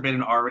exacerbate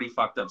an already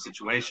fucked up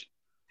situation.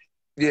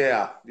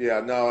 Yeah,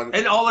 no.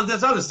 And all of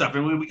this other stuff.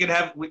 And we could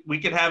have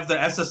the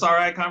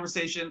SSRI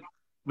conversation.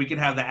 We could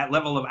have that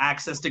level of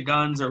access to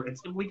guns,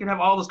 we could have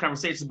all those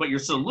conversations, but your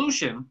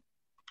solution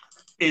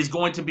is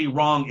going to be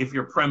wrong if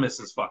your premise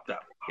is fucked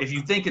up. If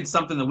you think it's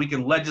something that we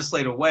can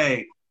legislate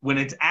away when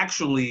it's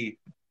actually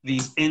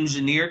these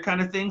engineered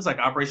kind of things like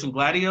Operation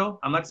Gladio.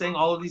 I'm not saying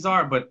all of these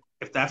are, but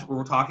if that's what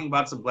we're talking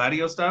about, some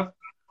Gladio stuff,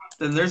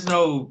 then there's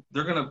no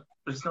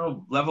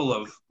level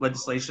of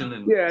legislation.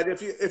 And yeah, and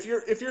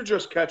if you're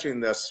just catching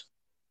this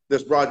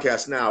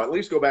broadcast now, at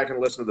least go back and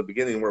listen to the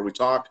beginning where we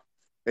talked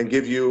and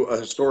give you a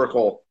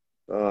historical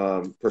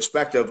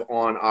perspective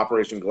on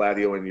Operation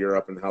Gladio in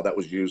Europe and how that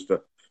was used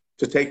to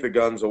take the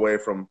guns away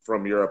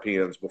from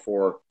Europeans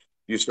before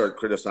you start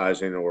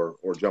criticizing or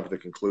jumping to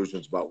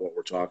conclusions about what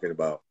we're talking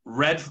about.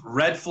 Red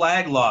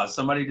flag laws.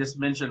 Somebody just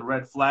mentioned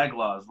red flag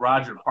laws.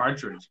 Roger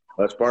Partridge.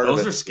 That's part of it.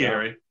 Those are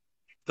scary. Yeah.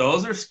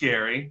 Those are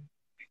scary.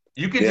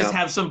 You can just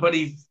have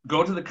somebody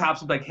go to the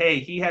cops and be like, hey,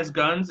 he has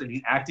guns and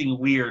he's acting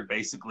weird,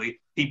 basically.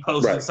 He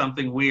posted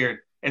something weird,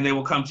 and they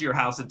will come to your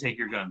house and take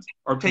your guns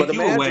or take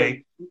you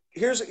away.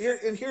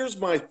 Here's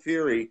my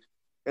theory,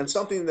 and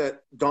something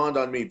that dawned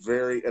on me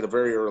at a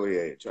very early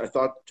age. I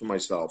thought to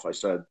myself, I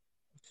said,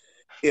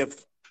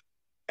 if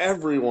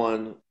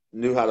everyone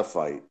knew how to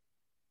fight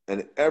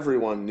and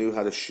everyone knew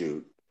how to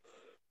shoot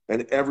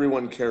and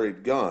everyone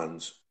carried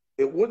guns,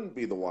 it wouldn't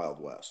be the Wild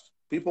West.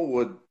 People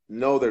would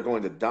know they're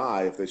going to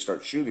die if they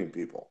start shooting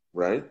people,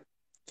 right?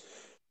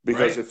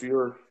 Because if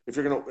you're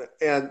going to,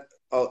 and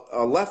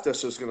a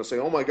leftist is going to say,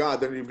 oh my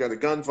God, then you've got a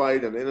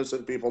gunfight and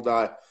innocent people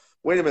die.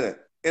 Wait a minute.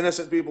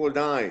 Innocent people are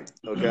dying.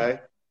 Okay.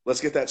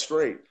 Let's get that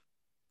straight.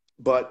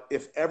 But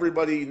if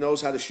everybody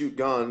knows how to shoot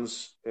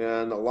guns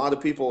and a lot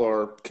of people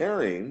are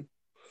carrying,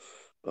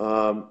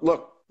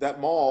 look, that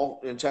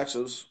mall in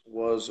Texas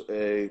was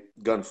a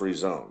gun-free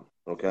zone,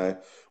 okay?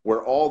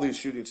 Where all these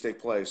shootings take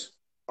place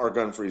are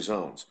gun-free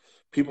zones.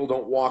 People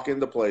don't walk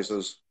into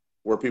places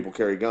where people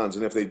carry guns,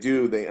 and if they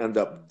do, they end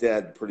up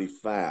dead pretty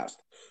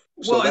fast.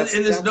 So well,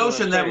 and this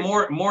notion that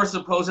more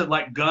supposed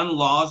like gun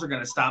laws are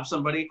going to stop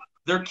somebody,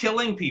 they're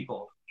killing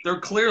people. They're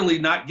clearly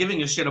not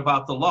giving a shit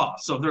about the law.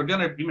 So they're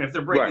going to, even if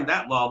they're breaking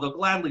that law, they'll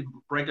gladly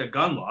break a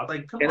gun law.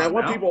 Like, come on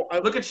now.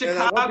 Look at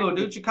Chicago,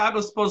 dude. Chicago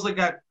supposedly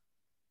got...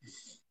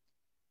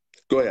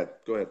 Go ahead.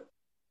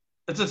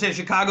 That's what I'm saying.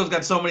 Chicago's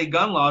got so many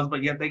gun laws,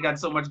 but yet they got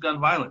so much gun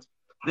violence.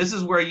 This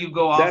is where you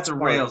go off the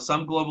rails.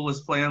 Some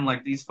globalist plan,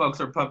 like these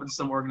folks are puppets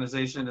some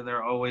organization and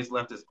they're always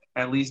leftist.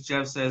 At least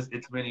Jeff says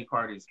it's many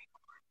parties.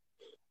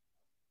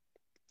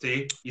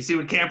 See? You see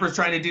what Camper's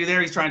trying to do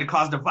there? He's trying to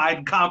cause divide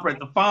and conquer at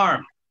the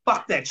farm.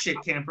 Fuck that shit,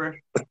 Camper.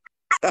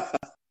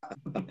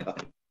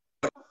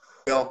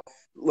 Well,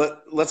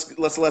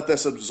 let's let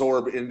this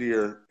absorb into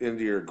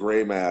your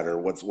gray matter.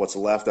 What's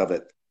left of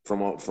it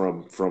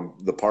from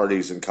the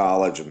parties in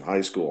college and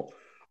high school.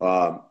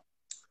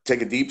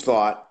 Take a deep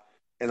thought,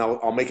 and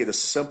I'll make it as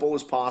simple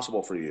as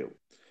possible for you.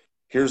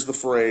 Here's the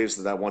phrase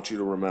that I want you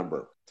to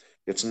remember.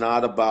 It's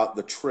not about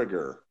the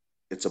trigger.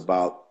 It's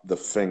about the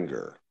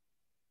finger.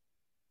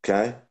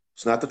 Okay?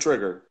 It's not the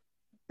trigger.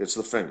 It's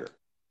the finger.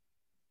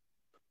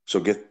 So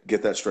get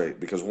that straight,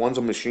 because one's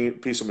a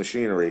piece of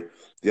machinery,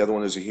 the other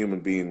one is a human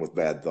being with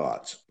bad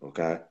thoughts.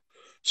 Okay,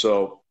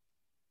 so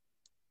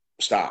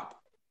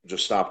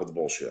just stop with the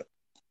bullshit.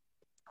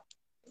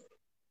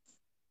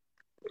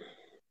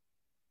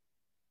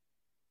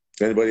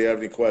 Anybody have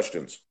any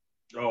questions?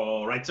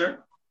 All right, sir.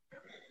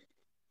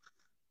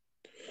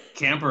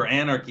 Camper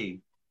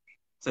anarchy,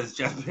 says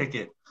Jeff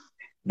Pickett.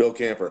 Bill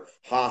Camper,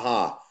 ha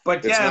ha.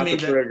 But it's not the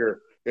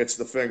trigger, it's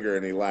the finger,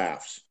 and he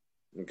laughs.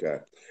 Okay.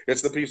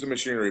 It's the piece of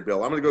machinery,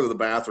 Bill. I'm going to go to the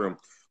bathroom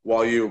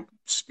while you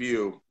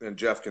spew, and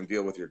Jeff can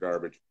deal with your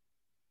garbage.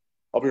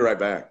 I'll be right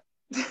back.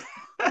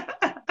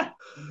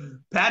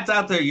 Pat's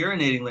out there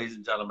urinating, ladies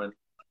and gentlemen.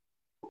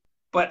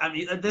 But, I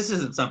mean, this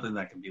isn't something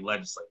that can be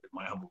legislated, in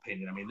my humble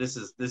opinion. I mean, this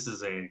is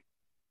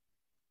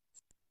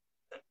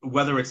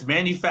whether it's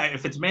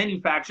if it's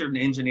manufactured and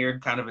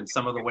engineered kind of in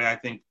some other way, I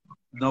think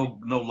no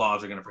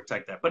laws are going to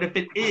protect that. But if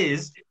it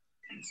is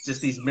just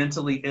these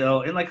mentally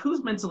ill, and like,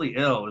 who's mentally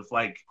ill? If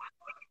like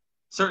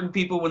certain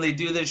people, when they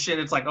do this shit,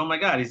 it's like, oh my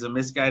God, he's a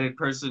misguided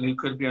person who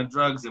could be on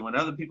drugs. And when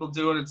other people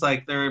do it, it's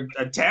like they're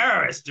a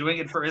terrorist doing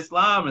it for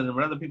Islam. And then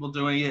when other people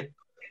doing it,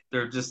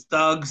 they're just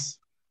thugs.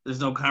 There's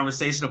no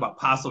conversation about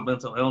possible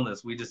mental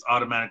illness. We just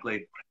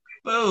automatically,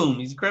 boom,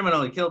 he's a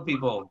criminal. He killed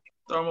people.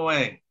 Throw him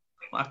away.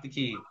 Lock the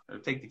key or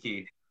take the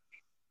key.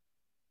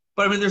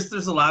 But I mean,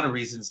 there's a lot of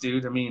reasons,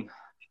 dude. I mean,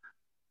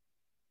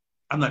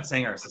 I'm not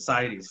saying our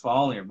society is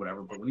falling or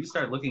whatever, but when you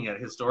start looking at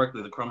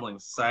historically the crumbling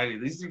society,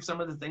 these are some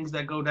of the things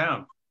that go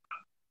down.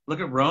 Look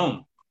at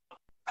Rome.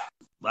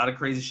 A lot of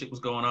crazy shit was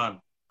going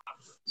on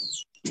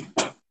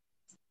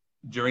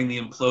during the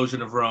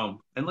implosion of Rome.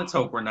 And let's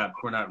hope we're not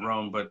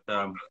Rome, but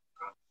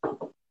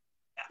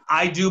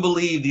I do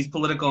believe the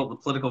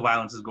political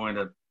violence is going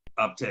to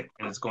uptick,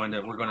 and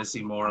we're going to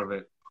see more of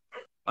it,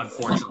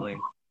 unfortunately.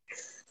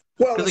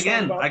 Because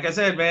again, like I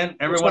said, man,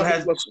 everyone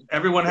has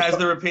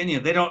their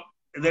opinion. They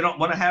don't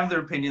want to have their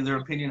opinion. Their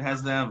opinion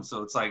has them.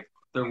 So it's like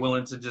they're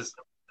willing to just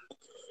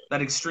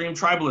that extreme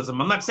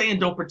tribalism. I'm not saying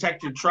don't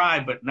protect your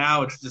tribe, but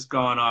now it's just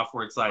gone off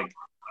where it's like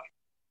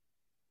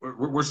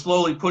we're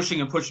slowly pushing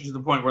to the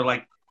point where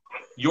like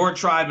your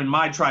tribe and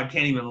my tribe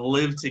can't even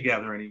live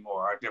together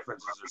anymore. Our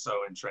differences are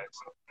so entrenched.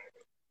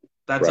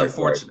 That's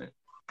unfortunate.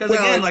 Because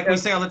again, like we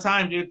say all the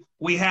time, dude,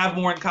 we have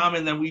more in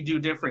common than we do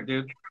different,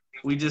 dude.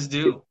 We just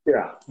do.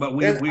 Yeah. But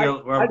we've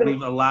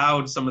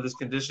allowed some of this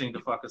conditioning to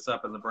fuck us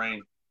up in the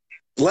brain.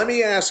 Let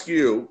me ask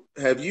you,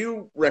 have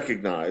you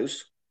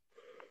recognized,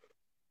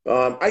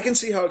 I can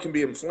see how it can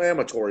be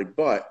inflammatory,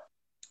 but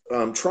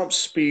Trump's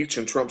speech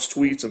and Trump's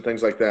tweets and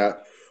things like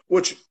that,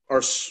 which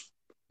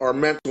are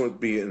meant to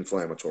be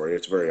inflammatory,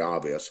 it's very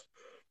obvious.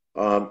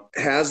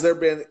 Has there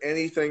been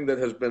anything that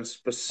has been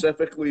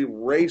specifically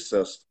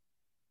racist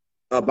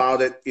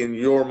about it in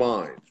your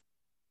mind?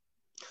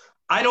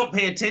 I don't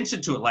pay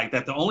attention to it like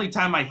that. The only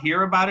time I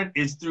hear about it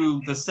is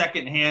through the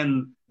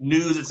secondhand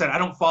news. It said, I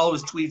don't follow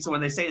his tweets. So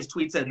when they say his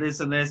tweet said this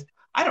and this,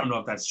 I don't know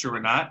if that's true or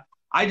not.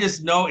 I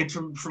just know it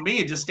for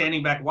me, just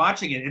standing back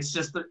watching it. It's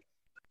just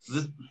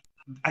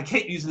I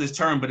can't use this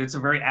term, but it's a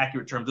very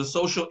accurate term. The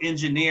social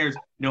engineers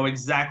know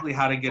exactly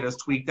how to get us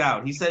tweaked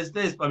out. He says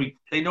this, I mean,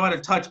 they know how to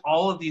touch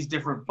all of these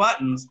different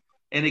buttons.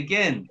 And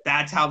again,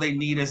 that's how they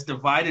need us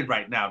divided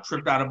right now,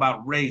 tripped out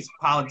about race,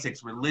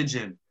 politics,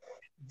 religion,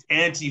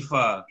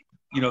 Antifa,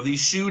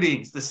 these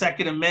shootings, the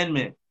Second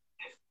Amendment,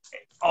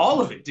 all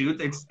of it,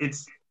 dude.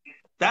 It's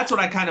that's what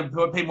I kind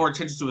of pay more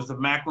attention to is the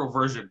macro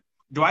version.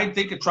 Do I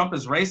think that Trump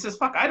is racist?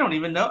 Fuck, I don't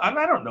even know. I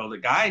don't know the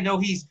guy.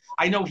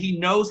 I know he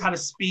knows how to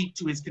speak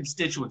to his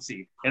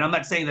constituency, and I'm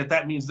not saying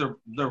that means they're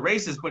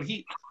racist, but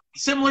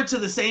similar to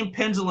the same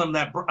pendulum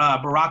that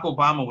Barack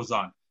Obama was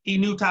on. He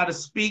knew how to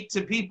speak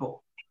to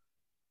people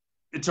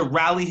to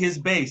rally his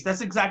base. That's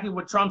exactly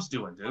what Trump's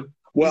doing, dude.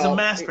 He's a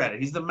master at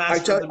it. He's the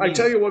master of the media. I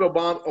tell you what,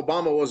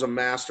 Obama was a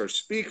master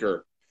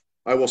speaker.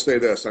 I will say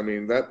this. I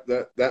mean,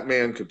 that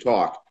man could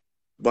talk.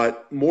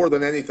 But more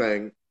than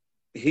anything,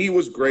 he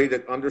was great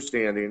at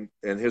understanding,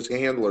 and his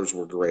handlers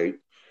were great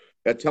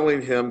at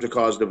telling him to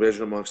cause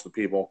division amongst the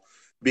people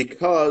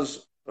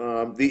because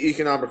the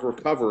economic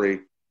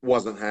recovery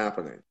wasn't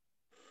happening.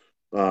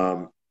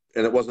 And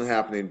it wasn't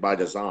happening by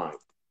design.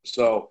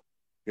 So,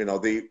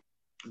 the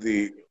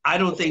I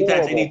don't think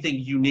that's anything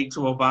unique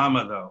to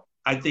Obama, though.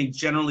 I think,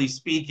 generally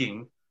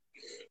speaking,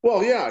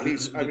 well, yeah,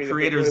 the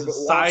creators of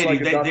society,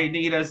 they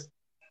need us.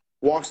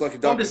 Walks like a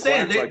duck, quacks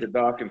like a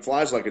duck, and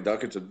flies like a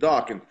duck. It's a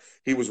duck, and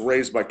he was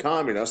raised by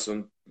communists,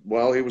 and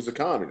well, he was a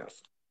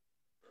communist.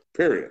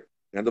 Period.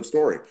 End of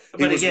story.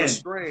 But again,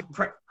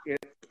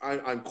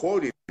 I'm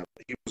quoting him.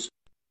 He was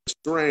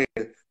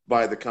restrained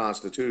by the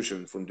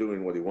Constitution from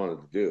doing what he wanted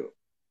to do.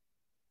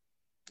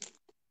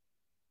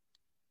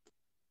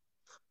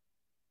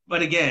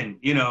 But again,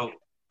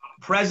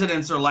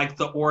 presidents are like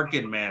the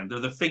orchid man. They're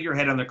the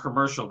figurehead on the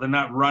commercial. They're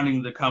not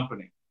running the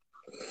company.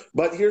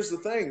 But here's the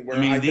thing.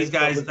 These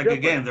guys,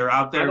 again, they're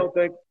out there.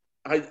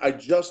 I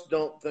just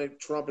don't think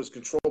Trump is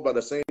controlled by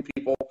the same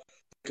people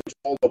that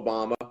controlled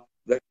Obama.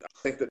 I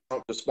think that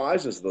Trump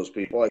despises those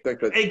people. I think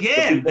that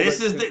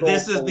this is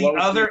the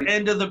other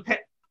end of the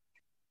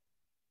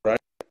right.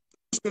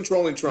 Who's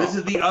controlling Trump? This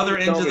is the other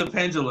end of the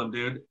pendulum,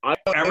 dude.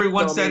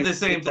 Everyone said the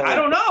same thing. I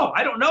don't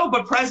know.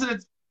 But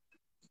presidents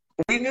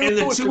in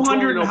the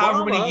 200 and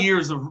however many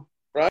years of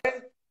right.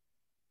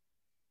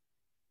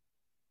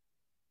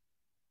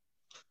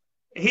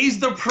 He's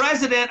the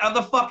president of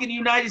the fucking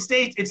United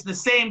States. It's the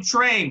same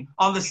train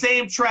on the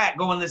same track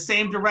going the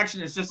same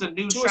direction. It's just a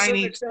new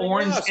shiny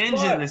orange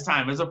engine this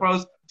time as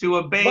opposed to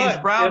a beige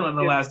brown one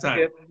the last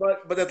time.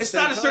 But it's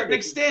not a certain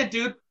extent,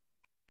 dude.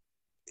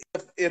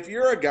 If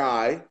you're a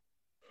guy,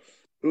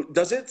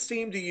 does it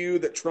seem to you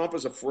that Trump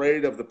is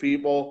afraid of the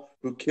people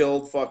who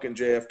killed fucking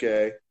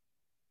JFK?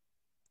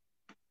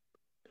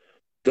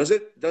 Does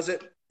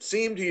it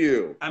seem to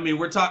you? I mean,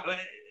 we're talking...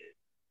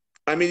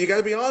 I mean, you got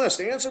to be honest.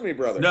 Answer me,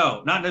 brother.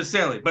 No, not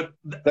necessarily. But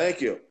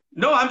thank you.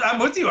 No, I'm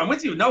with you. I'm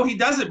with you. No, he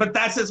doesn't. But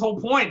that's his whole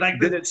point. Like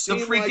did it seem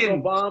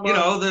freaking, like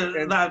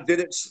Obama?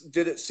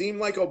 Did it seem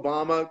like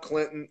Obama,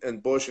 Clinton,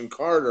 and Bush and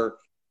Carter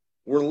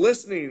We're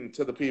listening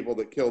to the people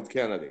that killed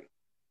Kennedy.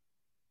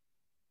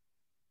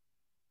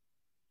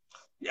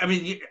 I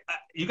mean,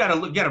 you got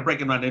to break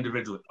them down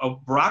individually.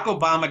 Barack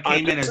Obama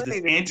came in as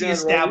this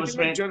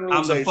anti-establishment.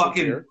 I'm the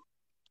fucking here.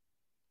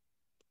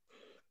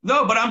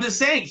 No, but I'm just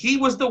saying he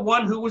was the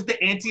one who was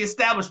the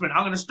anti-establishment.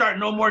 I'm going to start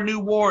no more new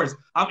wars.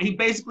 He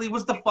basically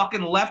was the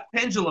fucking left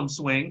pendulum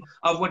swing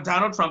of what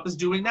Donald Trump is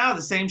doing now.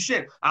 The same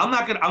shit. I'm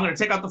going to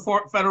take out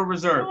the Federal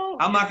Reserve.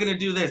 I'm not going to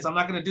do this. I'm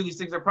not going to do these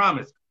things I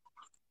promised.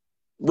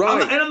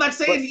 Right. And I'm not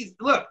saying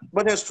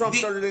But has Trump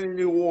started any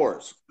new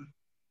wars?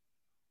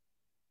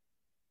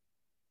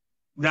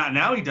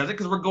 Now he does it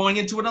because we're going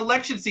into an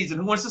election season.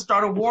 Who wants to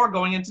start a war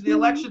going into the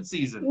election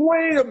season?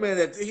 Wait a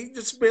minute. He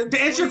just been to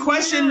answer your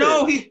question.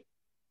 No, he.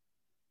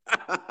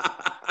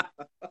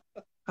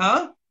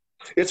 Huh?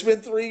 It's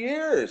been 3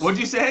 years. What'd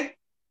you say?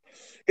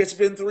 It's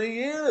been 3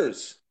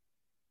 years.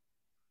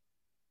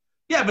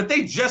 Yeah, but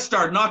they just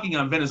started knocking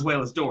on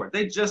Venezuela's door.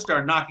 They just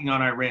started knocking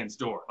on Iran's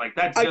door. Like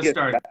that just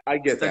started. I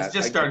get that. That's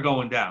just started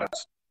going down.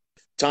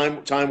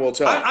 Time will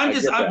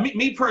tell.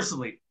 Me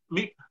personally.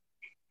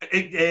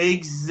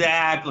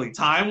 Exactly.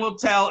 Time will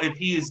tell if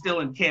he is still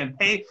in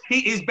campaign.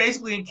 He is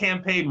basically in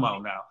campaign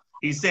mode now.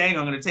 He's saying,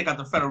 I'm going to take out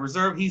the Federal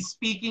Reserve. He's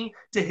speaking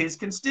to his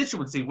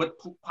constituency, what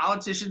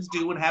politicians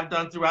do and have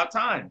done throughout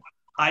time.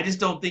 I just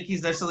don't think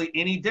he's necessarily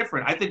any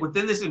different. I think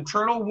within this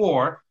internal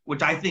war,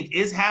 which I think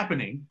is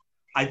happening,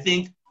 I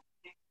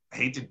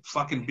hate to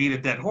fucking beat a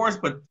dead horse,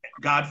 but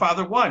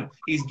Godfather won.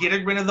 He's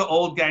getting rid of the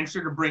old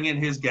gangster to bring in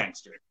his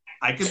gangster.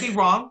 I could be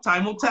wrong.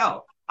 Time will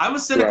tell. I'm a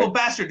cynical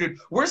bastard, dude.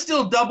 We're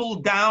still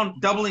doubling down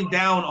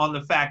on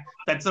the fact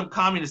that some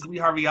communist, Lee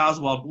Harvey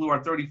Oswald, blew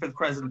our 35th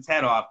president's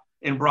head off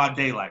in broad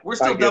daylight. We're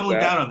still doubling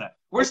down on that.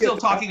 We're still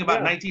talking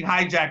about 19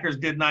 hijackers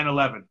did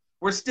 9/11.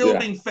 We're still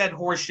being fed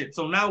horseshit.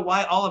 So now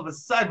why all of a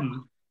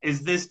sudden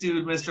is this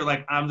dude, Mr.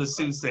 Like, I'm the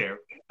soothsayer?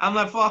 I'm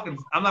not falling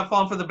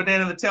for the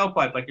banana in the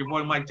tailpipe like your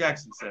boy Mike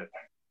Jackson said.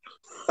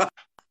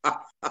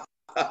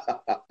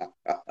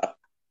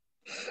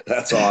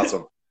 That's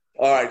awesome.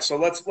 All right, so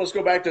let's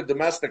go back to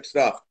domestic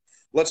stuff.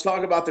 Let's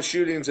talk about the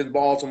shootings in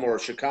Baltimore,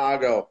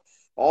 Chicago,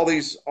 all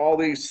these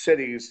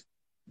cities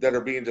that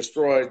are being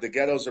destroyed. The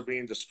ghettos are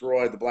being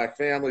destroyed. The black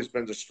family's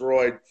been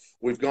destroyed.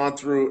 We've gone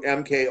through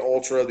MK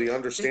Ultra, the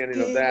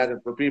understanding of that,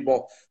 and for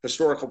people,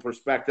 historical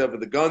perspective of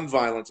the gun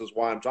violence is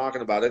why I'm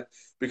talking about it,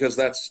 because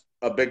that's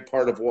a big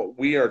part of what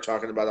we are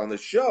talking about on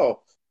this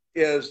show.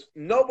 Is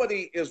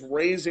nobody is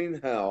raising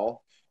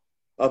hell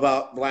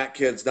about black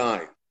kids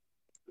dying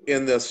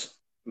in this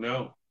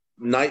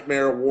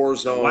nightmare war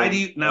zone. Why do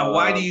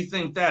you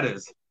think that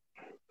is?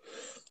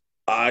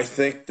 I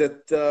think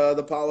that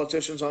the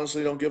politicians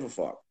honestly don't give a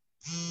fuck.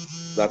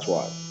 That's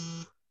why.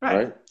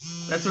 Right?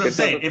 That's what I'm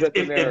saying.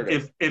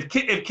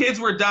 If kids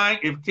were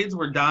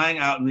dying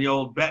out in the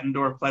old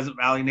Bettendorf, Pleasant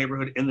Valley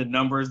neighborhood in the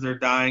numbers they're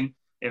dying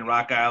in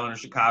Rock Island or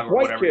Chicago or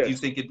whatever, do you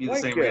think it'd be the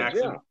same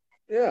reaction?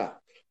 Yeah.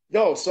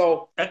 No,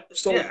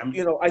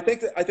 you know, I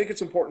think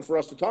it's important for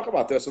us to talk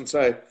about this and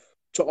say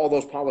to all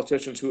those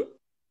politicians who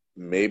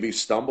maybe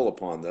stumble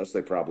upon this,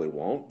 they probably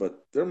won't,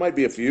 but there might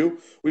be a few.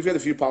 We've had a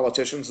few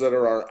politicians that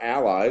are our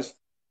allies.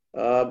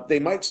 They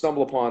might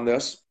stumble upon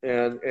this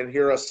and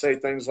hear us say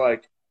things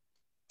like,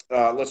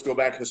 let's go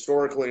back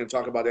historically and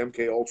talk about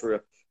MK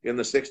Ultra in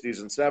the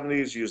 60s and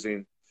 70s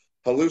using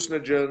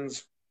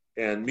hallucinogens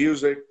and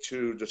music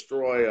to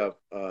destroy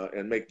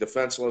and make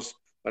defenseless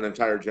an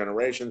entire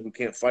generation who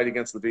can't fight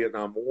against the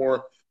Vietnam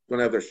War, going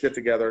to have their shit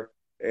together.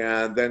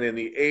 And then in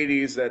the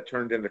 80s, that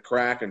turned into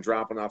crack and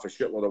dropping off a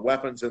shitload of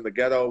weapons in the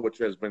ghetto, which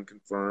has been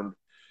confirmed.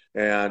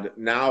 And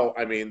now,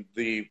 I mean,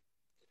 the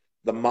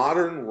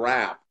modern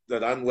rap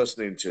that I'm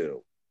listening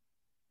to,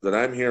 that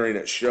I'm hearing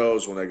at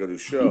shows when I go to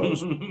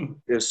shows,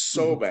 is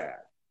so bad.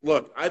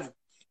 Look, I've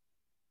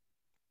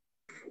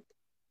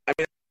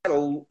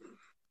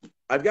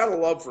got a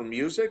love for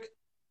music,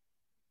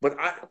 but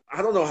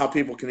I don't know how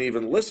people can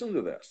even listen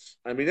to this.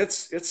 I mean,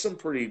 it's some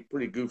pretty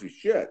goofy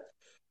shit.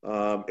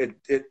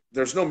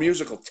 There's no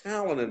musical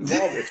talent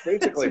involved.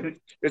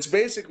 It's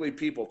basically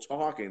people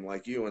talking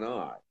like you and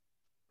I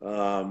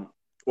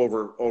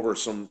over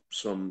some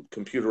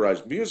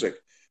computerized music.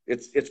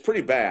 It's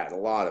pretty bad, a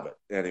lot of it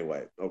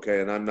anyway.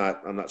 Okay, and I'm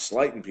not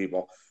slighting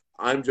people.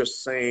 I'm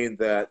just saying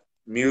that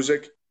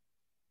music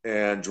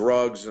and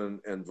drugs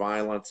and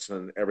violence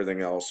and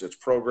everything else, it's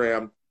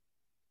programmed.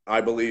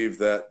 I believe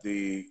that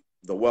the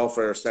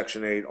welfare,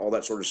 Section 8, all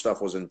that sort of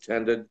stuff was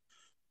intended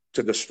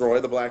to destroy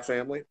the black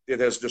family. It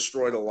has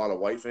destroyed a lot of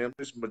white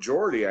families.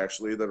 Majority,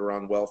 actually, that are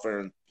on welfare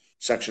and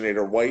Section 8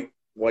 are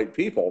white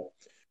people.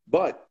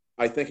 But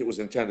I think it was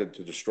intended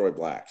to destroy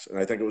blacks. And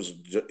I think it was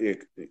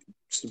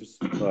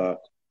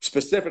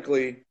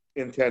specifically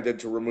intended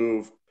to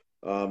remove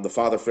the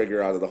father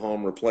figure out of the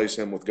home, replace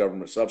him with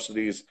government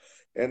subsidies,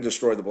 and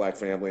destroy the black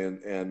family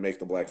and make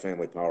the black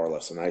family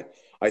powerless. And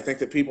I think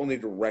that people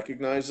need to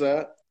recognize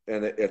that.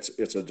 And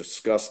it's a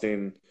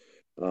disgusting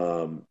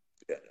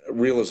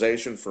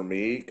realization for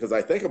me, because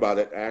I think about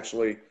it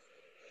actually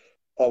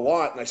a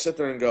lot, and I sit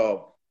there and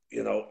go,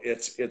 you know,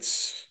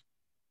 it's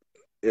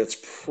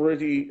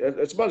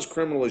it's about as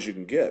criminal as you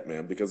can get,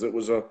 man, because it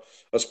was a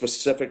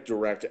specific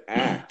direct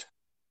act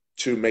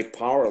to make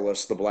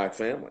powerless the black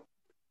family.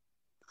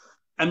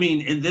 I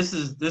mean, and this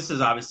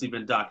has obviously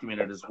been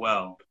documented as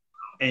well.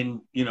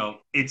 And, you know,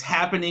 it's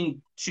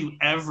happening to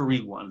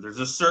everyone. There's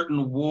a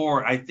certain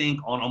war, I think,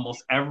 on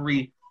almost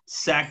every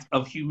sect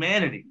of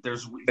humanity. There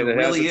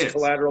really is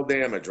collateral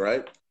damage,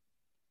 right?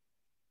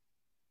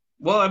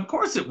 Well, of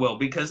course it will,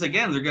 because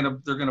again,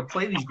 they're gonna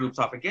play these groups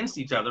off against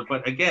each other.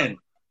 But again,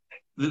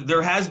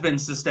 there has been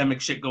systemic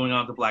shit going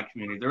on with the black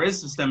community. There is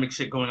systemic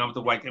shit going on with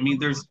the white. I mean,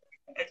 there's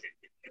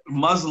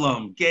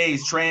Muslim,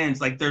 gays, trans.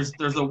 Like there's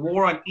a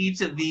war on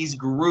each of these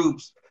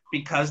groups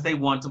because they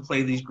want to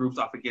play these groups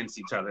off against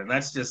each other, and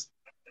that's just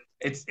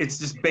it's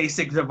just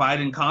basic divide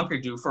and conquer.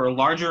 Do for a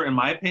larger, in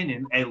my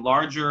opinion, a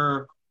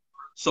larger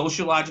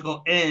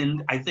sociological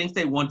end. I think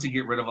they want to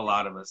get rid of a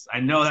lot of us. I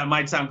know that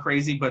might sound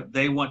crazy, but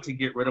they want to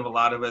get rid of a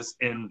lot of us,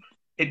 and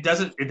it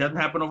doesn't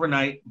happen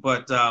overnight.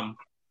 But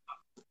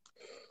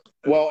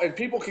well, and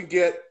people can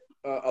get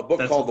a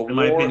book called "The War." In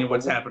my opinion,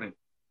 what's happening.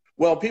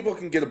 Well, people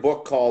can get a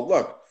book called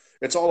 "Look."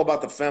 It's all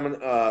about the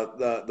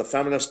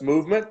feminist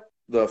movement.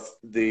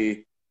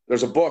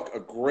 There's a book, a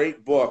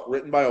great book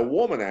written by a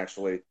woman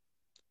actually,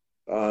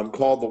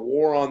 called "The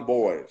War on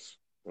Boys."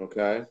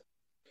 Okay.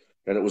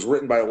 And it was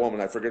written by a woman.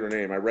 I forget her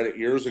name. I read it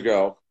years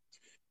ago.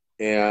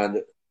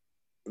 And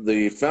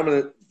the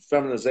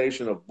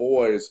feminization of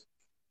boys,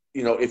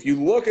 you know, if you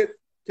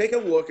take a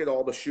look at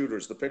all the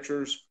shooters, the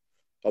pictures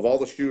of all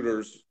the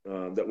shooters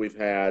that we've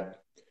had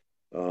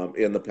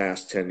in the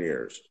past 10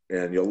 years,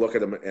 and you'll look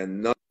at them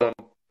and none of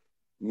them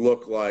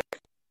look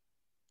like,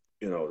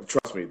 you know,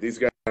 trust me, these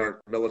guys aren't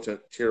militant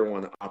tier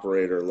 1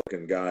 operator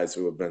looking guys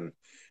who have been,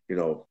 you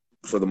know,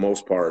 for the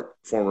most part,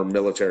 former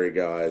military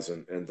guys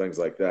and things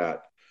like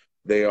that.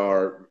 They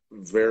are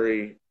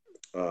very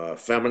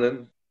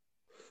feminine.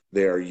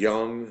 They are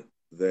young.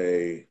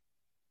 They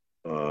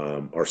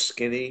are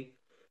skinny.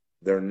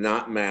 They're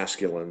not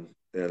masculine.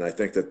 And I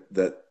think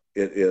that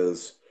it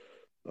is,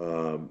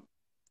 you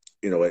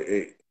know,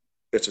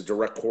 it's a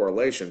direct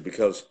correlation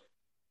because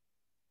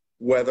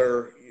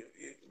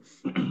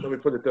let me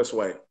put it this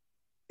way.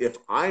 If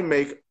I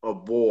make a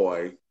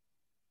boy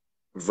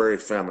very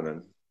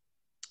feminine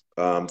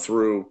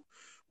through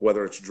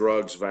whether it's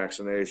drugs,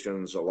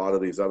 vaccinations, a lot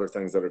of these other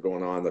things that are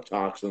going on, the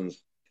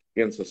toxins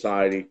in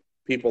society,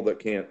 people that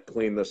can't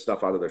clean this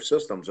stuff out of their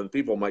systems, and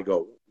people might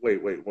go,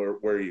 wait, where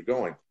are you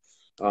going?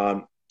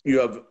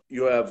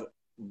 You have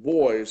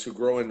boys who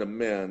grow into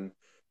men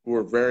who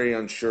are very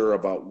unsure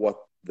about what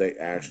they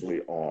actually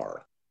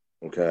are,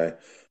 okay?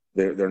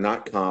 They're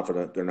not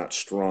confident, they're not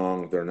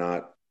strong, they're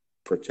not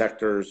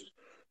protectors.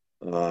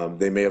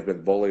 They may have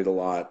been bullied a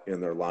lot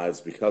in their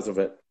lives because of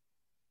it.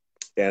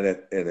 And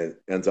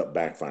it ends up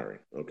backfiring.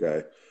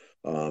 Okay,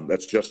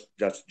 that's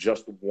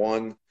just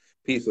one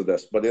piece of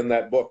this. But in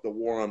that book, The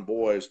War on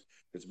Boys,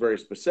 it's very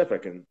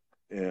specific. And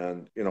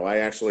you know, I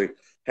actually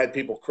had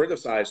people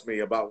criticize me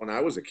about when I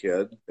was a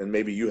kid, and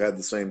maybe you had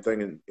the same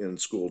thing in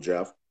school,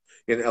 Jeff.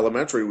 In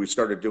elementary, we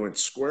started doing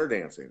square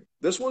dancing.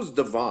 This was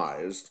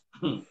devised.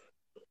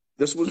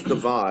 This was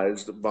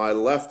devised by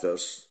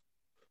leftists.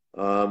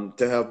 To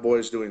have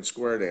boys doing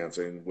square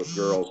dancing with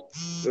girls.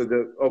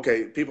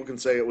 Okay, people can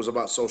say it was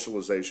about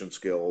socialization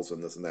skills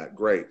and this and that.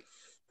 Great.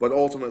 But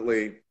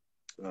ultimately,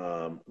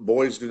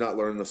 boys do not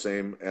learn the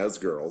same as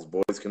girls.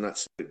 Boys cannot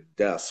sit at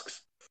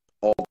desks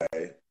all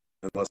day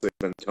unless they've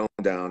been toned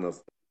down,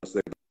 unless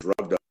they've been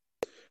drugged up.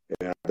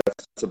 And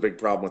that's a big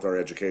problem with our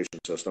education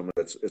system.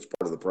 It's part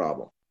of the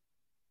problem.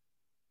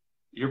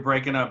 You're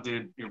breaking up,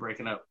 dude. You're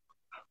breaking up.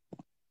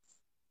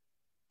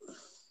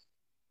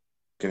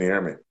 Can you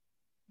hear me?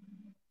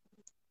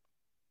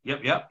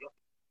 Yep.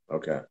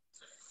 Okay.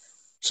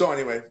 So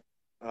anyway,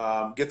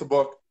 get the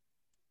book,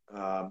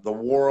 The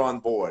War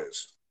on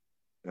Boys,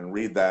 and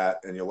read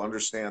that, and you'll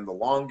understand the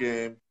long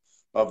game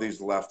of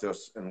these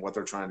leftists and what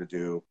they're trying to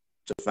do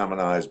to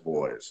feminize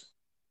boys.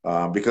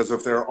 Because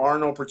if there are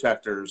no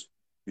protectors,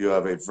 you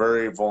have a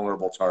very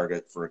vulnerable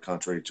target for a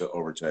country to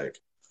overtake.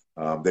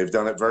 They've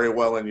done it very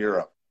well in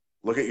Europe.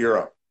 Look at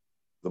Europe.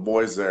 The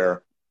boys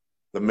there,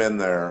 the men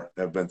there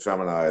have been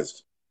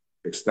feminized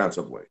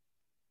extensively.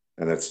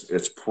 And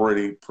it's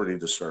pretty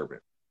disturbing.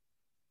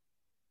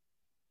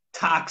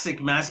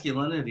 Toxic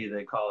masculinity,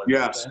 they call it.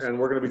 Yes, and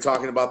we're going to be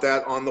talking about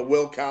that on the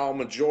Will Cowell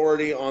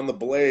Majority on the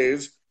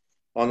Blaze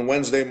on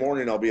Wednesday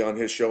morning. I'll be on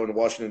his show in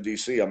Washington,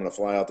 D.C. I'm going to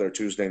fly out there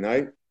Tuesday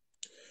night,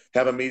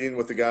 have a meeting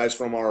with the guys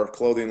from our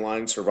clothing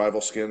line,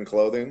 Survival Skin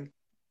Clothing,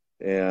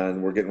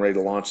 and we're getting ready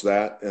to launch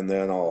that. And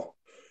then I'll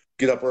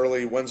get up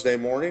early Wednesday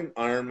morning,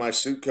 iron my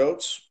suit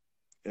coats,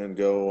 and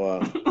go.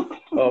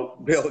 Oh,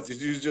 Bill,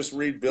 did you just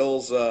read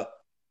Bill's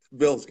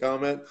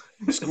comment?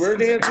 Square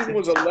dancing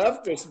was a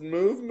leftist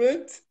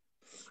movement.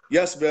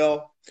 Yes,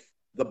 Bill.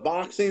 The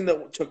boxing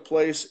that took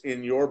place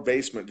in your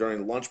basement during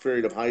the lunch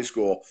period of high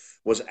school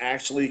was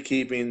actually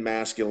keeping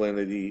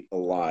masculinity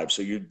alive.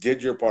 So you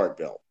did your part,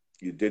 Bill.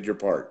 You did your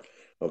part.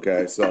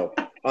 Okay, so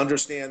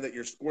understand that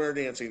your square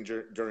dancing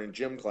during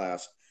gym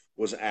class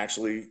was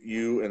actually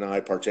you and I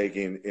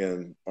partaking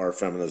in our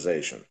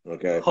feminization.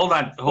 Okay. Hold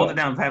it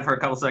down, Pat, for a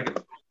couple seconds.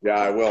 Yeah,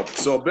 I will.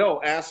 So,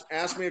 Bill,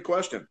 ask me a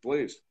question,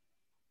 please.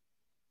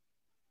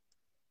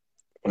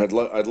 I'd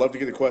love to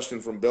get a question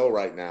from Bill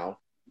right now,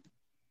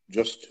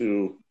 just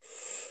to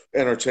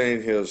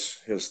entertain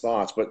his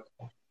thoughts. But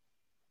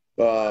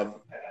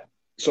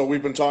so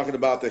we've been talking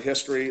about the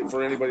history.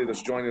 For anybody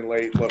that's joining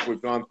late, look,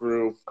 we've gone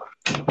through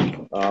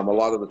a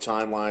lot of the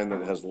timeline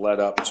that has led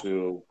up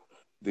to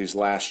these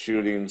last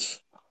shootings.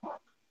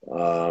 A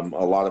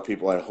lot of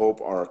people, I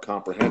hope, are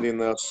comprehending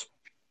this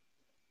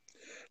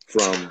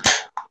from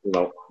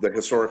the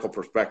historical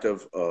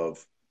perspective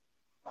of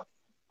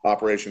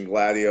Operation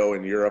Gladio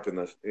in Europe in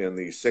the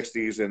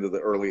 60s into the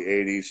early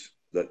 80s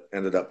that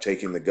ended up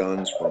taking the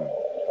guns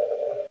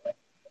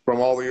from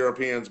all the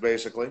Europeans,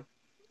 basically.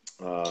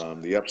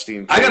 The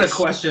Epstein case. I got a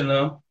question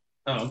though.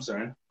 Oh, I'm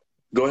sorry.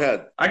 Go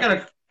ahead. I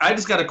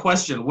just got a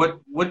question.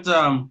 What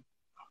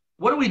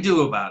do we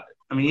do about it?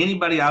 I mean,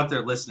 anybody out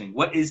there listening,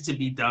 what is to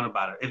be done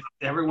about it? If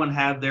everyone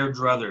had their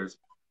druthers,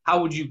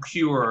 how would you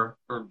cure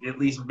or at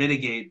least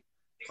mitigate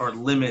or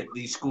limit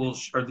these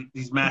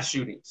these mass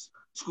shootings?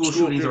 School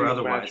shootings or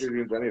otherwise. Mass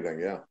shootings, anything,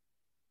 yeah.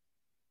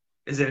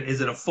 Is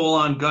it a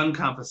full-on gun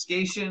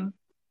confiscation?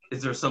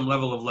 Is there some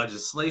level of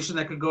legislation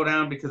that could go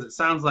down? Because it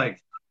sounds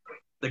like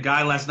the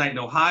guy last night in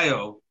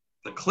Ohio,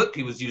 the clip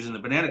he was using, the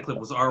banana clip,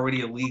 was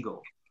already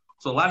illegal.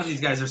 So a lot of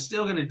these guys are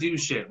still going to do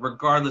shit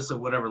regardless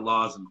of whatever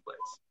law's in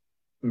place.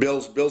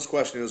 Bill's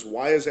question is,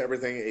 why is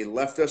everything a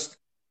leftist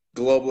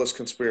globalist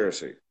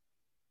conspiracy?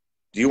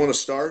 Do you want to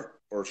start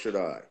or should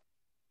I?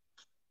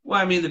 Well,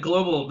 I mean, the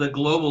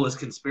globalist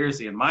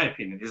conspiracy, in my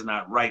opinion, is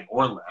not right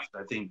or left.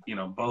 I think,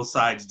 both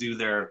sides do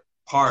their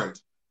part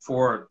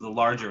for the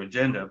larger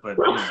agenda, but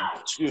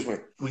excuse me,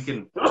 we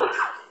can.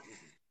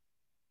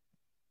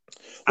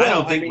 I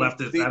don't think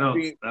leftists. I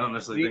don't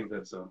necessarily think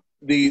that. So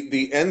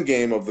the end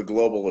game of the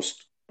globalist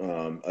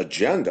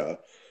agenda.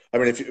 I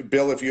mean,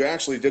 if you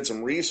actually did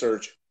some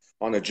research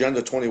on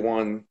Agenda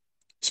 21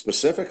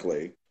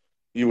 specifically,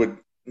 you would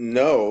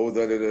know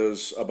that it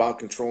is about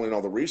controlling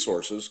all the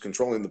resources,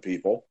 controlling the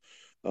people,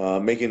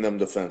 making them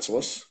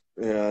defenseless,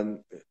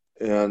 and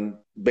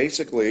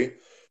basically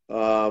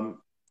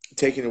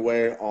taking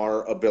away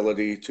our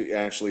ability to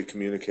actually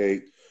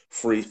communicate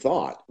free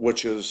thought,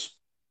 which has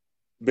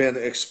been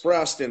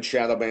expressed in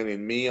shadow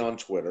banning me on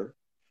Twitter,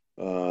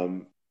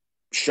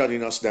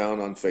 shutting us down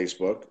on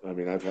Facebook. I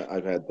mean,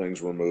 I've had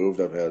things removed.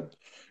 I've had,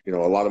 a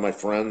lot of my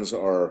friends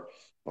are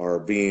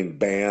being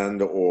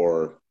banned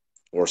or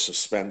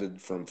suspended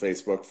from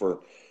Facebook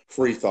for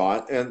free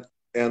thought. And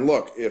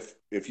look,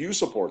 if you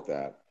support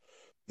that,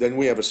 then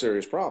we have a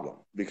serious problem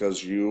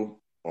because you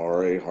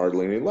are a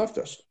hard-leaning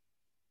leftist.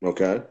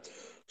 Okay,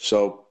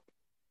 so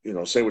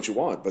say what you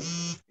want, but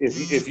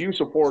if you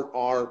support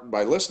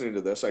by listening to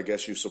this, I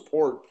guess you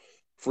support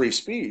free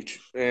speech.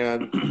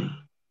 And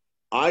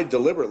I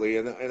deliberately,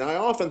 and I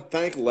often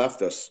thank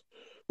leftists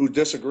who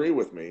disagree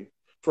with me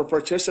for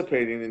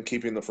participating in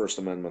keeping the First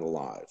Amendment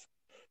alive.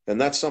 And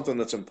that's something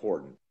that's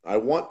important. I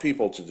want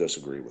people to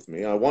disagree with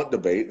me. I want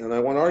debate and I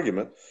want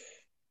argument,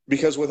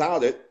 because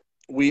without it,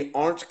 we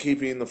aren't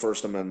keeping the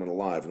First Amendment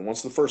alive. And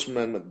once the First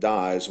Amendment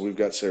dies, we've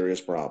got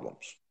serious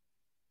problems.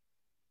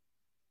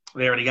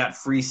 They already got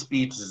free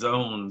speech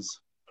zones.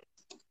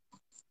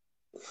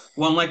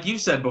 Well, like you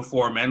said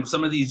before, man,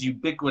 some of these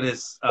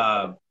ubiquitous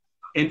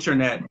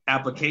internet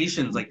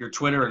applications like your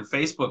Twitter and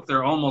Facebook,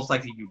 they're almost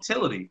like a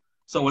utility.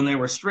 So when they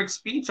restrict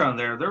speech on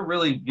there, they're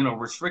really,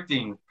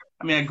 restricting.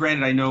 I mean,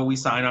 granted, I know we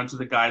sign on to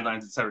the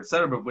guidelines, et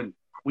cetera, but when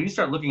you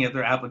start looking at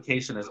their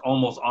application as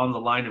almost on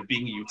the line of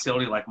being a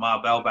utility like Ma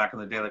Bell back in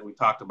the day, like we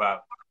talked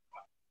about,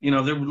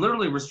 they're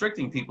literally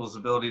restricting people's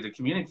ability to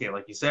communicate,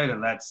 like you said,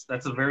 and that's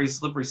a very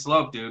slippery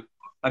slope, dude.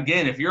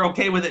 Again, if you're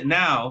okay with it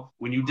now,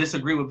 when you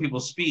disagree with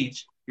people's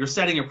speech, you're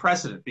setting a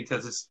precedent,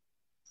 because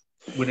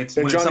when it's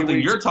something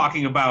you're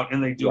talking about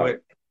and they do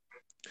it,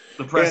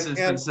 the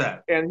precedent's been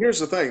set. And here's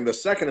the thing: the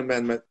Second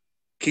Amendment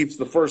keeps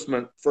the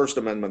First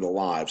Amendment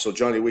alive. So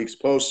Johnny Weeks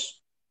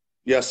posts,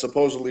 yes,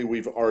 supposedly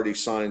we've already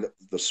signed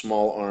the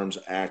Small Arms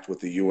Act with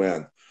the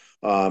UN.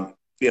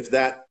 If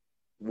that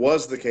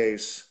was the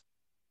case,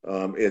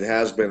 it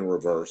has been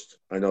reversed.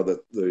 I know that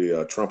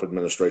the Trump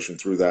administration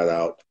threw that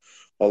out,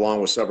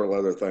 along with several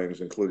other things,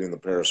 including the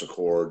Paris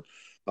Accord.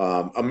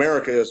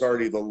 America is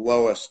already the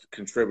lowest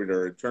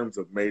contributor in terms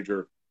of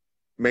major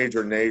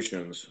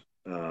nations,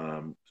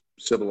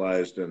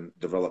 civilized and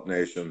developed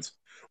nations.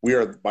 We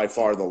are by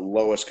far the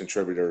lowest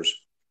contributors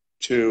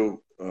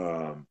to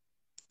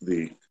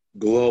the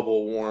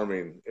global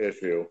warming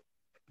issue,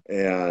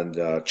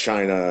 and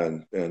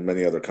China and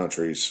many other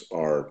countries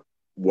are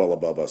well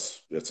above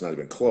us. It's not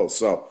even close.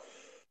 So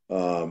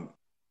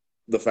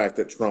the fact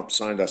that Trump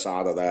signed us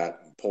out of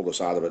that, pulled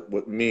us out of it,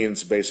 what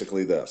means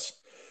basically this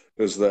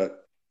is that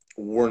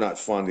we're not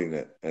funding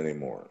it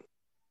anymore.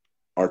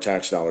 Our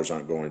tax dollars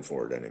aren't going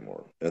for it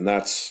anymore. And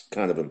that's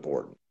kind of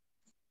important.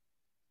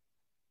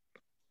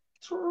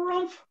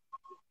 Trump.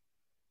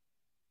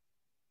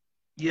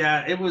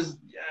 Yeah, it was.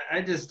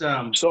 I just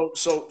So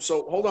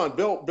hold on.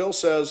 Bill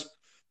says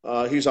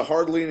he's a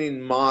hard-leaning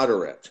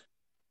moderate,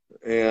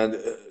 and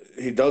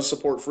he does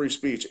support free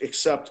speech,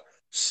 except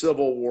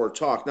Civil War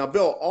talk. Now,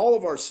 Bill, all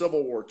of our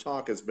Civil War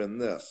talk has been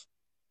this: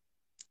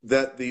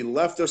 that the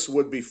leftists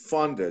would be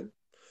funded,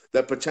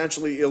 that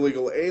potentially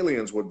illegal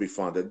aliens would be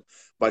funded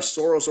by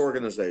Soros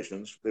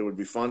organizations. They would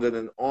be funded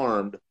and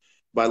armed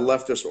by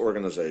leftist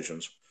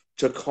organizations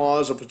to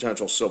cause a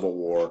potential civil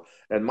war.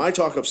 And my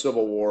talk of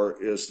civil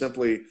war is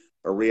simply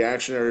a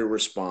reactionary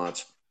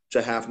response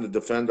to having to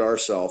defend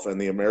ourselves and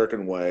the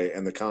American way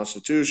and the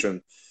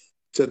Constitution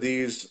to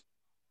these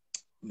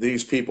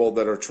people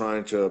that are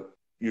trying to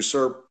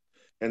usurp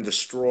and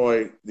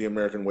destroy the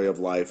American way of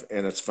life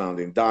and its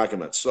founding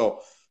documents.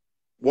 So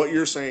what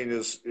you're saying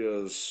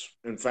is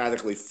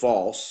emphatically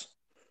false.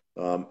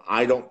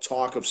 I don't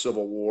talk of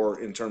civil war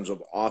in terms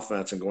of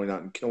offense and going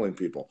out and killing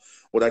people.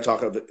 What I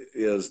talk of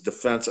is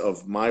defense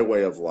of my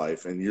way of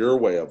life and your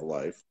way of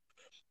life,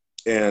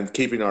 and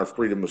keeping our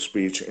freedom of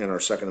speech and our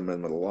Second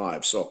Amendment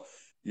alive. So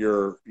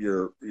you're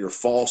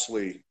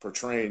falsely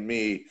portraying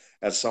me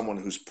as someone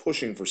who's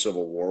pushing for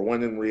civil war,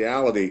 when in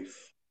reality,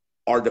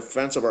 our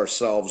defense of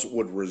ourselves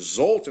would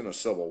result in a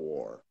civil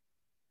war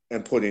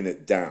and putting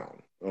it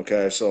down.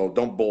 Okay, so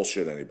don't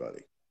bullshit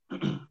anybody.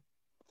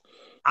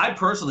 I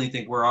personally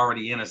think we're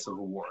already in a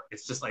civil war.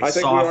 It's just like I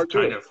think we are soft too.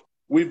 kind of.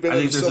 We've been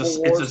in a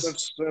civil war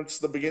since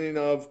the beginning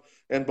of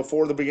and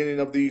before the beginning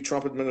of the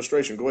Trump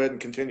administration. Go ahead and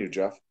continue,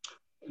 Jeff.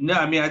 No,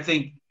 I mean I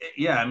think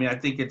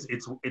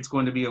it's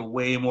going to be a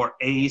way more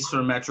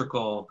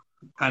asymmetrical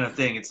kind of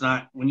thing. It's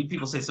not, when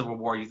people say civil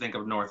war, you think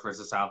of North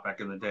versus South back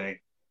in the day.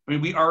 I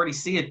mean, we already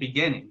see it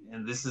beginning,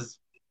 and this is.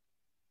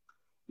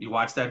 You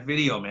watch that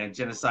video, man.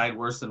 Genocide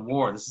worse than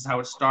war. This is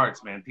how it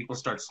starts, man. People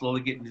start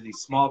slowly getting into these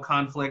small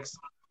conflicts,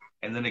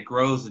 and then it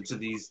grows into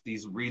these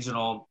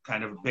regional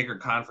kind of bigger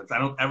conflicts. I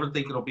don't ever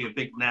think it'll be a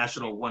big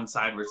national one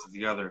side versus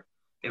the other.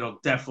 It'll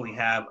definitely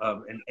have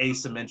an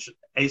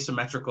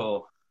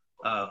asymmetrical,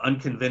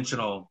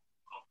 unconventional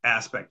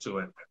aspect to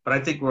it. But I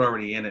think we're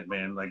already in it,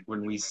 man. Like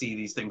when we see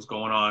these things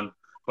going on,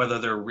 whether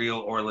they're real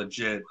or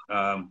legit,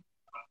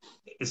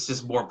 it's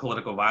just more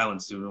political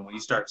violence, dude. And when you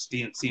start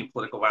seeing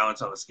political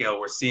violence on the scale,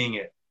 we're seeing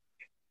it.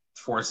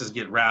 Forces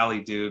get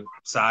rallied, dude.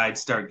 Sides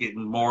start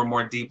getting more and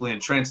more deeply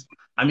entrenched.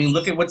 I mean,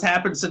 look at what's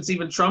happened since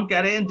even Trump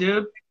got in,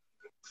 dude.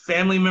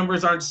 Family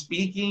members aren't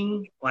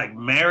speaking. Like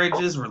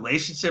marriages,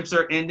 relationships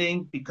are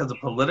ending because of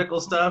political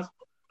stuff.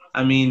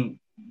 I mean,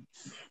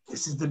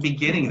 this is the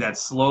beginning, that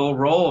slow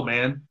roll,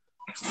 man.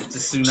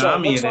 It's a tsunami. So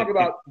let's talk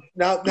about,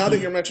 now that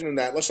you're mentioning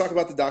that, let's talk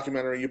about the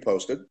documentary you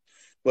posted.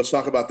 Let's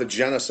talk about the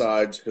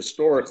genocides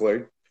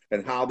historically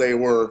and how they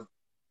were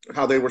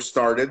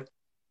started.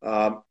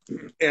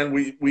 And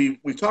we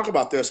talk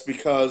about this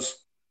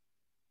because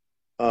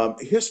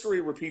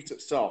history repeats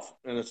itself,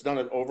 and it's done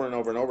it over and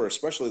over and over,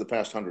 especially the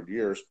past 100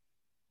 years.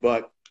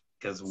 But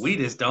because we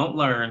just don't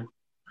learn.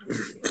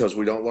 Because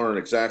we don't learn,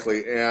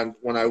 exactly. And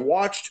when I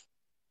watched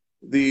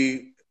and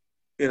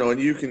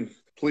you can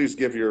please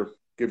give your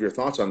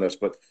thoughts on this,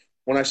 but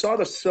when I saw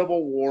the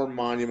Civil War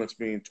monuments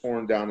being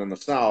torn down in the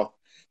South,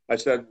 I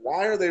said,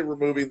 why are they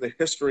removing the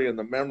history and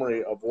the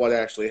memory of what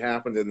actually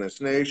happened in this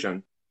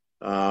nation?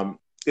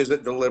 Is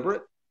it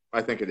deliberate?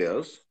 I think it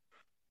is.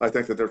 I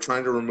think that they're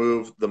trying to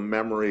remove the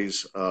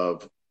memories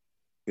of,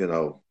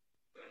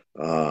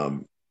 a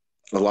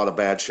lot of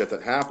bad shit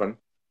that happened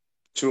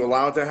to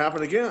allow it to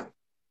happen again.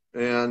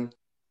 And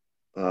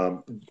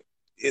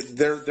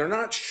they're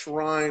not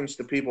shrines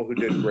to people who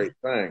did great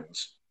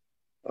things.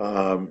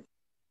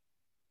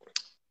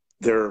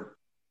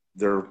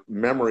 They're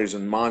memories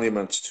and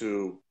monuments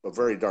to a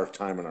very dark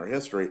time in our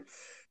history.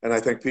 And I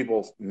think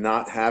people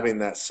not having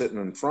that sitting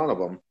in front of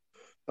them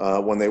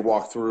when they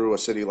walk through a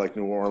city like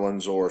New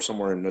Orleans or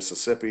somewhere in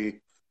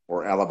Mississippi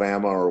or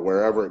Alabama or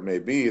wherever it may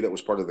be that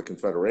was part of the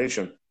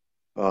Confederation,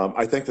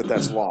 I think that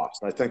that's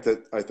lost. I think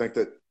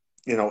that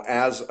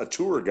as a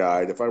tour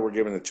guide, if I were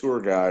given a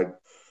tour guide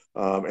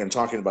and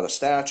talking about a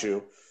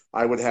statue,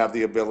 I would have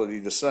the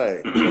ability to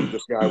say, look,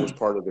 this guy was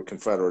part of the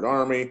Confederate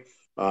Army.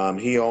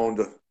 He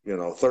owned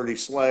 30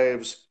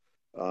 slaves,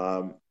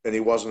 and he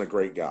wasn't a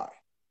great guy,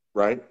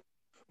 right?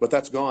 But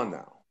that's gone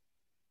now.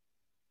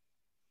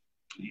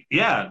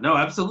 Yeah, no,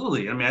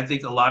 absolutely. I mean, I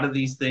think a lot of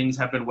these things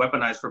have been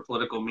weaponized for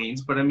political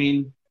means, but I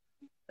mean,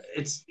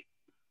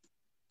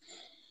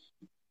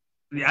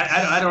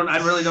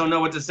 I really don't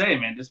know what to say,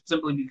 man, just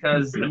simply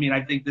because, I mean,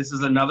 I think this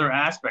is another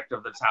aspect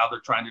of that's how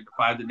they're trying to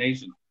divide the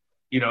nation.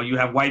 You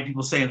have white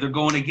people saying they're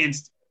going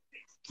against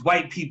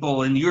white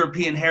people and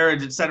European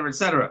heritage, et cetera, et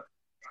cetera.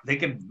 They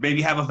could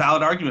maybe have a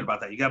valid argument about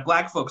that. You got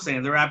black folks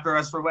saying they're after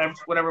us for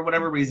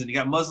whatever reason. You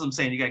got Muslims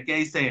saying, you got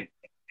gays saying.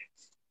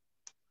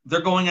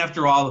 They're going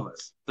after all of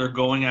us. They're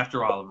going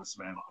after all of us,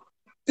 man.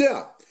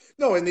 Yeah.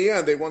 No, in the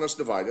end, they want us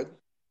divided.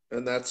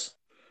 And that's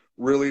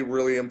really,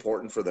 really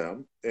important for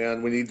them.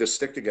 And we need to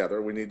stick together.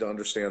 We need to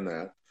understand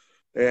that.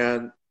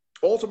 And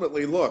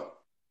ultimately, look.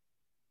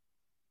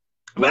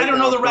 I mean, I don't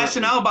know the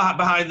rationale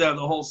behind the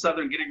whole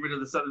Southern, getting rid of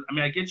the Southern. I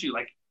mean, I get you.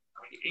 Like,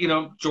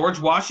 George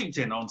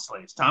Washington owned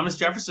slaves. Thomas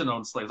Jefferson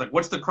owned slaves. Like,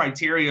 what's the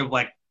criteria of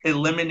like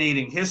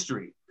eliminating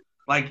history?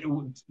 Like,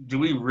 do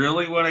we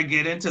really want to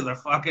get into the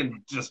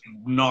fucking just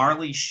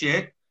gnarly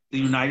shit the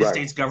United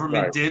States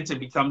government did to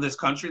become this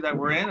country that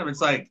we're in? And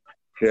it's like,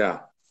 yeah.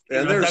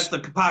 And that's the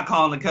pot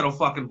calling the kettle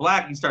fucking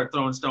black. You start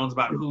throwing stones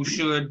about who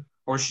should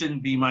or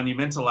shouldn't be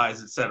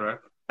monumentalized, etc.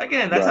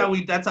 Again, that's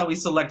how we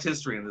select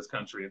history in this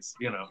country. It's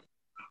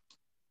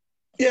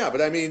Yeah,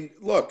 but I mean,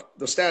 look,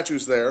 the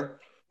statue's there.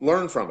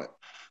 Learn from it,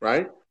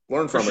 right?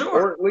 Learn from it,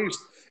 or at least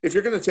if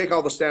you're going to take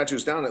all the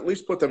statues down, at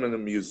least put them in a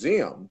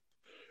museum,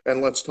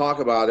 and let's talk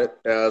about it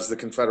as the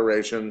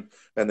Confederation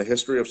and the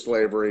history of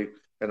slavery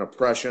and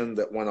oppression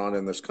that went on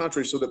in this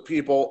country, so that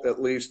people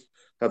at least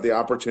have the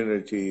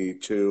opportunity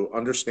to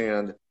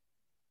understand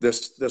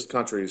this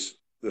country's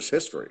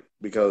history.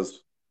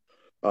 Because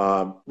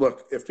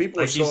look, if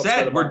people like you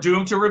said, we're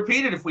doomed to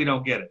repeat it if we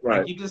don't get it. Right.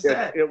 Like you just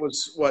said, it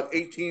was what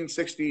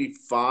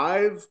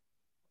 1865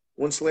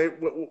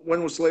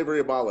 when was slavery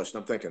abolished?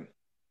 I'm thinking,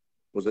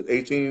 was it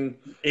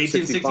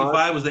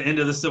 1865 was the end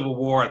of the Civil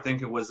War. I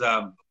think it was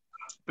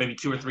maybe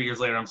 2 or 3 years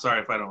later. I'm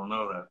sorry if I don't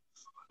know that,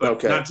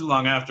 but not too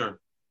long after.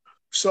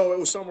 So it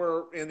was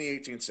somewhere in the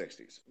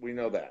 1860s. We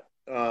know that.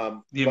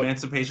 The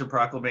Emancipation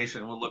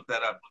Proclamation. We'll look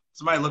that up.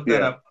 Somebody look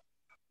that up.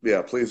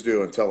 Yeah, please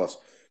do and tell us.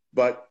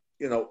 But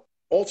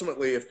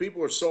ultimately, if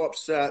people are so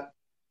upset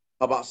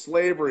about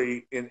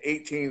slavery in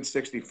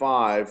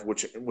 1865,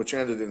 which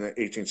ended in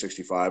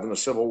 1865, and the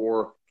Civil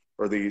War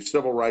or the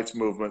Civil Rights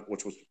Movement,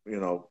 which was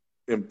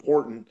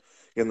important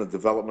in the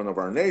development of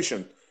our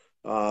nation,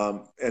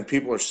 and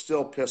people are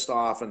still pissed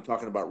off and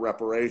talking about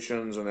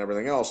reparations and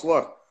everything else.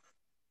 Look,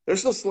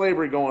 there's still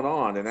slavery going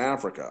on in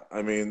Africa.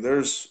 I mean,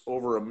 there's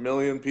over 1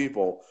 million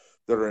people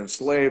that are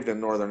enslaved in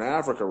Northern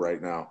Africa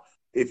right now.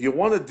 If you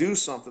want to do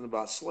something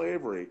about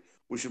slavery,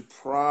 we should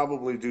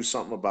probably do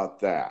something about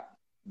that,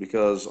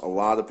 because a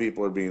lot of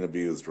people are being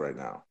abused right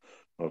now.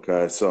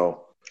 Okay,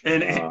 so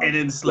and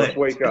enslaved. Let's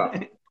wake up.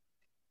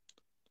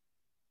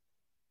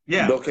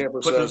 Yeah, Bill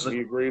Camper says he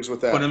agrees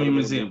with that. Put him in a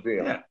museum.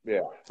 Yeah,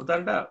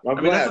 without a doubt. I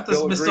mean, that's what the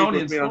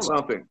Smithsonian is on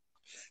something.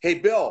 Hey,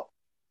 Bill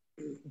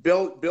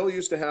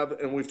used to have,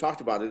 and we've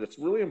talked about it, it's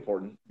really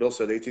important. Bill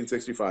said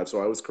 1865,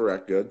 so I was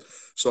correct. Good.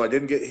 So I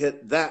didn't get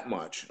hit that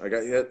much. I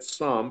got hit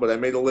some, but I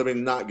made a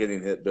living not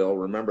getting hit, Bill.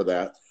 Remember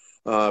that.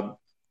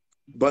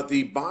 But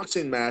the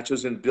boxing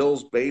matches in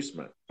Bill's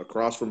basement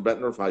across from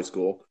Bettendorf High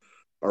School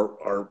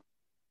are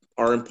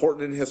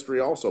important in history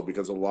also,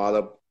 because a lot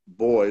of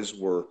boys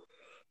were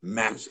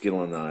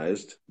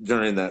masculinized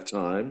during that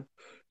time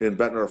in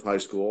Bettendorf High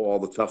School, all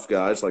the tough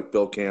guys like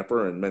Bill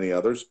Camper and many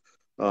others.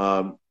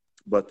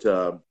 But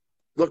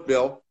look,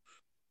 Bill,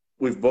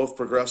 we've both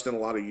progressed in a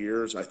lot of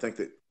years. I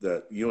think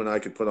that you and I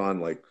could put on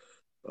like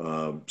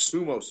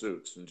sumo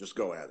suits and just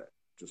go at it.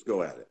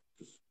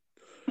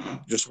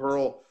 Just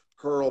hurl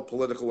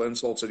political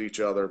insults at each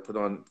other, put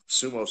on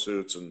sumo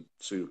suits, and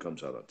see who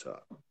comes out on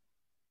top.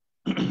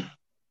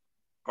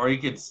 Or you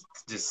could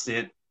just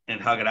sit and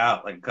hug it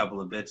out like a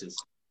couple of bitches.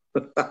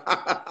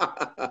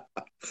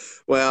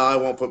 Well, I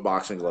won't put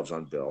boxing gloves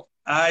on Bill.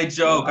 I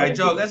joke.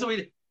 That's what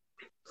we.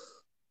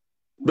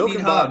 Bill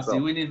can box.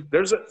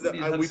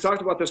 We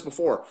talked about this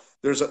before.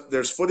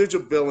 There's footage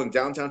of Bill in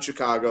downtown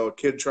Chicago. A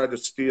kid tried to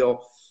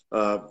steal.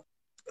 I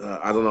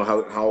don't know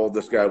how old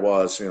this guy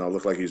was.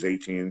 Looked like he's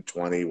 18,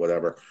 20,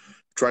 whatever.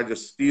 Tried to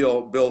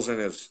steal. Bill's in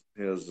his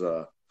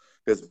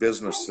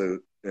business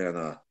suit, and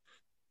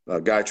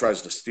a guy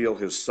tries to steal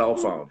his cell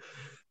phone,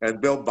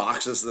 and Bill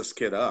boxes this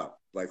kid up,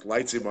 like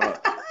lights him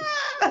up.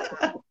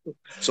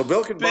 So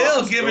Bill can box.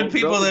 Bill giving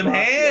people them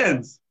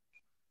hands.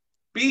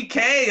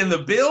 BK in the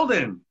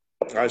building.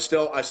 I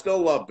still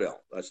love Bill.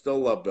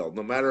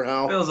 No matter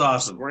how Bill's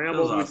awesome.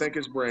 Scrambled we think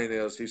his brain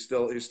is, he's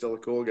still a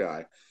cool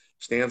guy.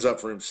 Stands up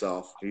for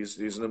himself. He's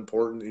an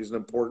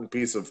important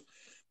piece of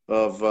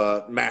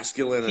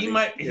masculinity. He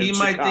might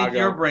think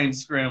your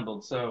brain's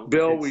scrambled. So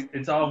Bill,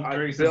 it's all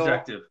very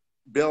subjective.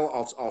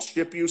 Bill, I'll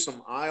ship you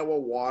some Iowa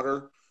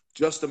water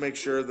just to make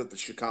sure that the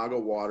Chicago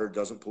water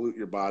doesn't pollute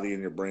your body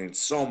and your brain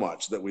so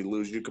much that we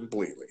lose you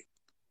completely.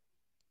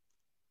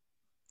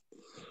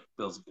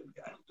 Bill's a good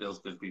guy. Bill's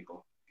good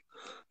people.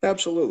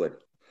 Absolutely.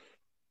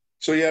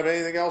 So you have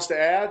anything else to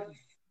add?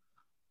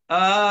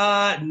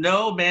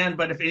 No, man.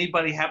 But if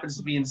anybody happens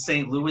to be in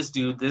St. Louis,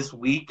 dude, this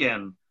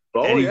weekend,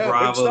 Eddie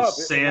Bravo,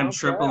 Sam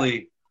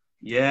Tripoli.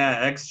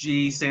 Yeah,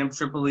 XG, Sam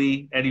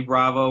Tripoli, Eddie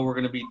Bravo. We're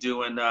going to be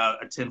doing a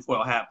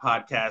Tinfoil Hat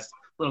podcast,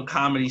 little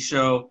comedy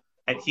show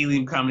at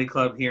Helium Comedy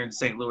Club here in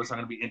St. Louis. I'm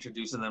going to be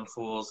introducing them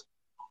fools.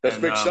 That's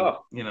big stuff.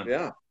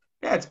 Yeah,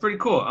 it's pretty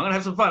cool. I'm going to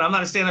have some fun. I'm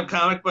not a stand-up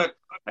comic, but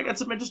I got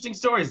some interesting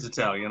stories to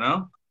tell,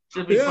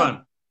 Should be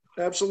fun.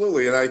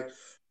 Absolutely. And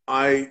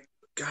I'm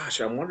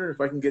wondering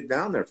if I can get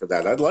down there for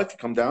that. I'd like to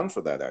come down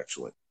for that,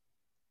 actually.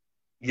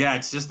 Yeah,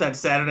 it's just that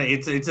Saturday.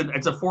 It's a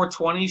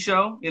 4:20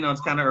 show.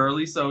 It's kind of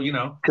early, so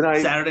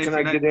Saturday. Can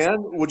I get in?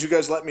 Would you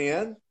guys let me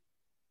in?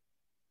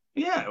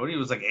 Yeah. What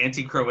was like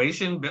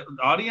anti-Croatian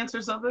audience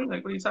or something?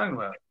 Like, what are you talking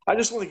about? I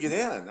just want to get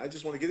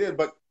in.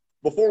 But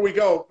before we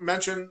go,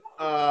 mention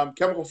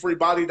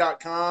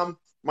chemicalfreebody.com,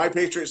 My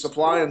Patriot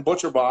Supply, and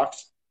Butcher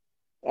Box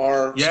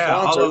are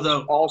sponsors. All of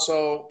the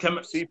also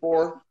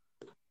C4.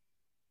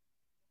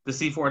 The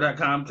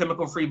C4.com,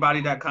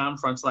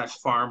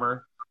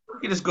 chemicalfreebody.com/farmer. You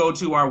can just go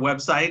to our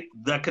website,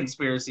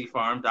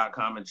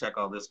 theconspiracyfarm.com, and check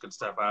all this good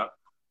stuff out.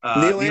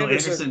 Neil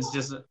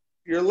Anderson's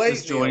you're late.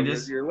 Just joined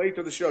us. You're late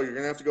to the show. You're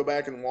going to have to go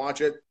back and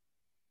watch it.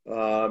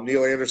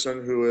 Neil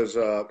Anderson, who is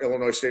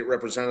Illinois State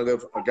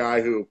Representative, a guy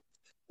who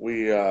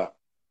we've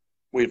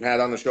had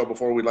on the show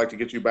before. We'd like to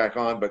get you back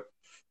on, but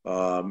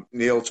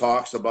Neil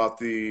talks about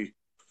the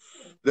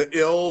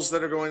ills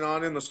that are going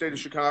on in the state of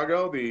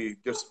Chicago, the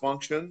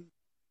dysfunction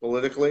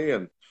politically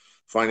and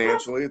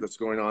financially that's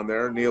going on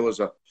there. Neil is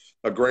a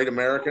great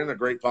American, a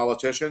great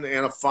politician,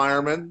 and a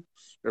fireman.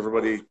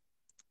 Everybody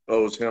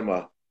owes him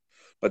a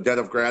debt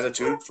of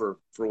gratitude for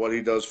what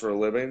he does for a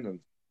living,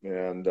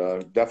 and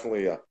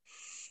definitely a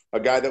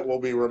guy that will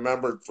be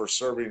remembered for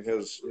serving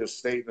his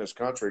state and his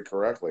country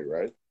correctly,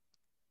 right?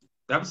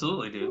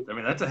 Absolutely, dude. I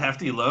mean, that's a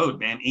hefty load,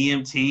 man.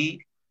 EMT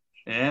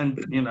and,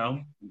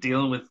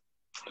 dealing with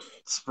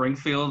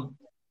Springfield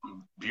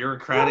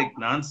bureaucratic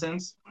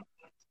nonsense.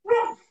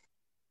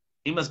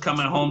 He must come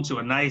at home to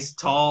a nice,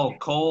 tall,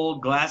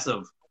 cold glass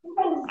of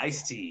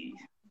iced tea.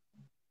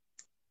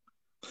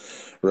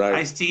 Right.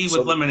 Iced tea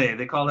with lemonade.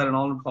 They call that an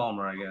Arnold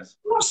Palmer, I guess.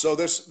 So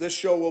this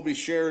show will be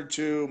shared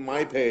to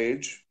my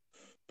page,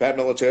 Pat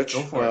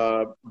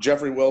Miletich,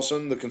 Jeffrey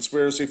Wilson, The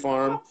Conspiracy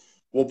Farm.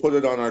 We'll put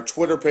it on our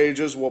Twitter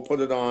pages. We'll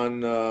put it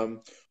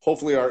on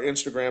hopefully our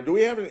Instagram. Do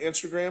we have an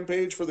Instagram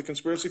page for The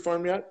Conspiracy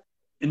Farm yet?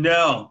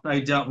 No,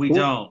 I don't. We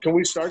don't. Can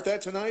we start that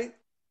tonight?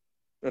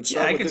 I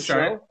can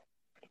start it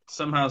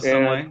somehow,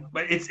 some way.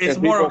 But it's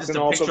more of just a picture. People can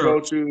also go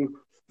to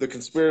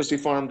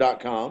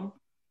theconspiracyfarm.com.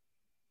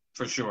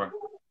 For sure.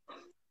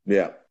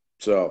 Yeah.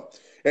 So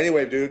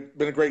anyway, dude,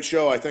 been a great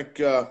show. I think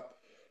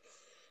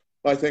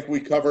we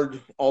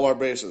covered all our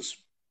bases.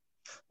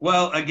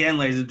 Well, again,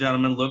 ladies and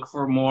gentlemen, look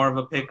for more of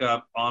a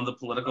pickup on the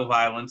political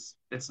violence.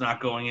 It's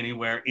not going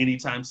anywhere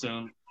anytime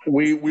soon.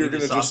 We're going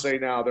to just say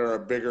now there are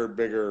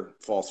bigger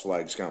false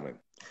flags coming.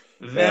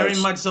 Very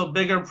much so.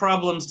 Bigger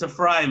problems to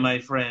fry, my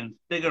friend.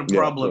 Bigger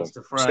problems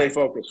to fry. Stay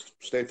focused.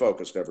 Stay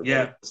focused, everybody.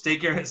 Yeah,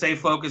 stay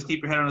focused.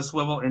 Keep your head on a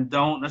swivel, and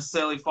don't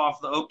necessarily fall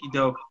for the okie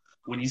doke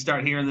when you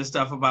start hearing this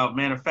stuff about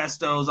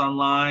manifestos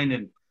online,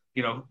 and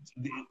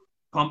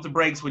pump the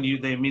brakes when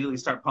they immediately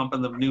start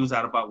pumping the news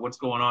out about what's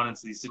going on in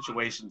these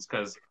situations.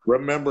 Because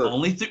remember,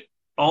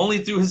 only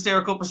through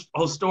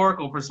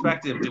historical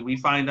perspective do we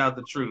find out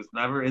the truth.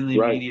 Never in the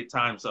immediate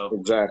time. So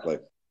exactly.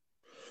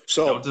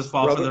 So don't just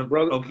fall for the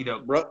okie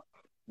doke.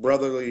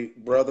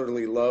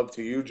 Brotherly love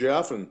to you,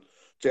 Jeff, and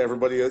to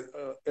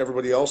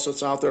everybody else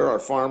that's out there, our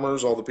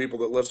farmers, all the people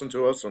that listen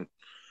to us,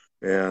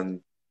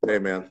 and hey,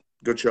 man,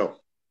 good show.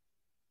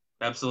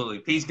 Absolutely.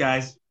 Peace,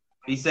 guys.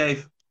 Be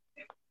safe.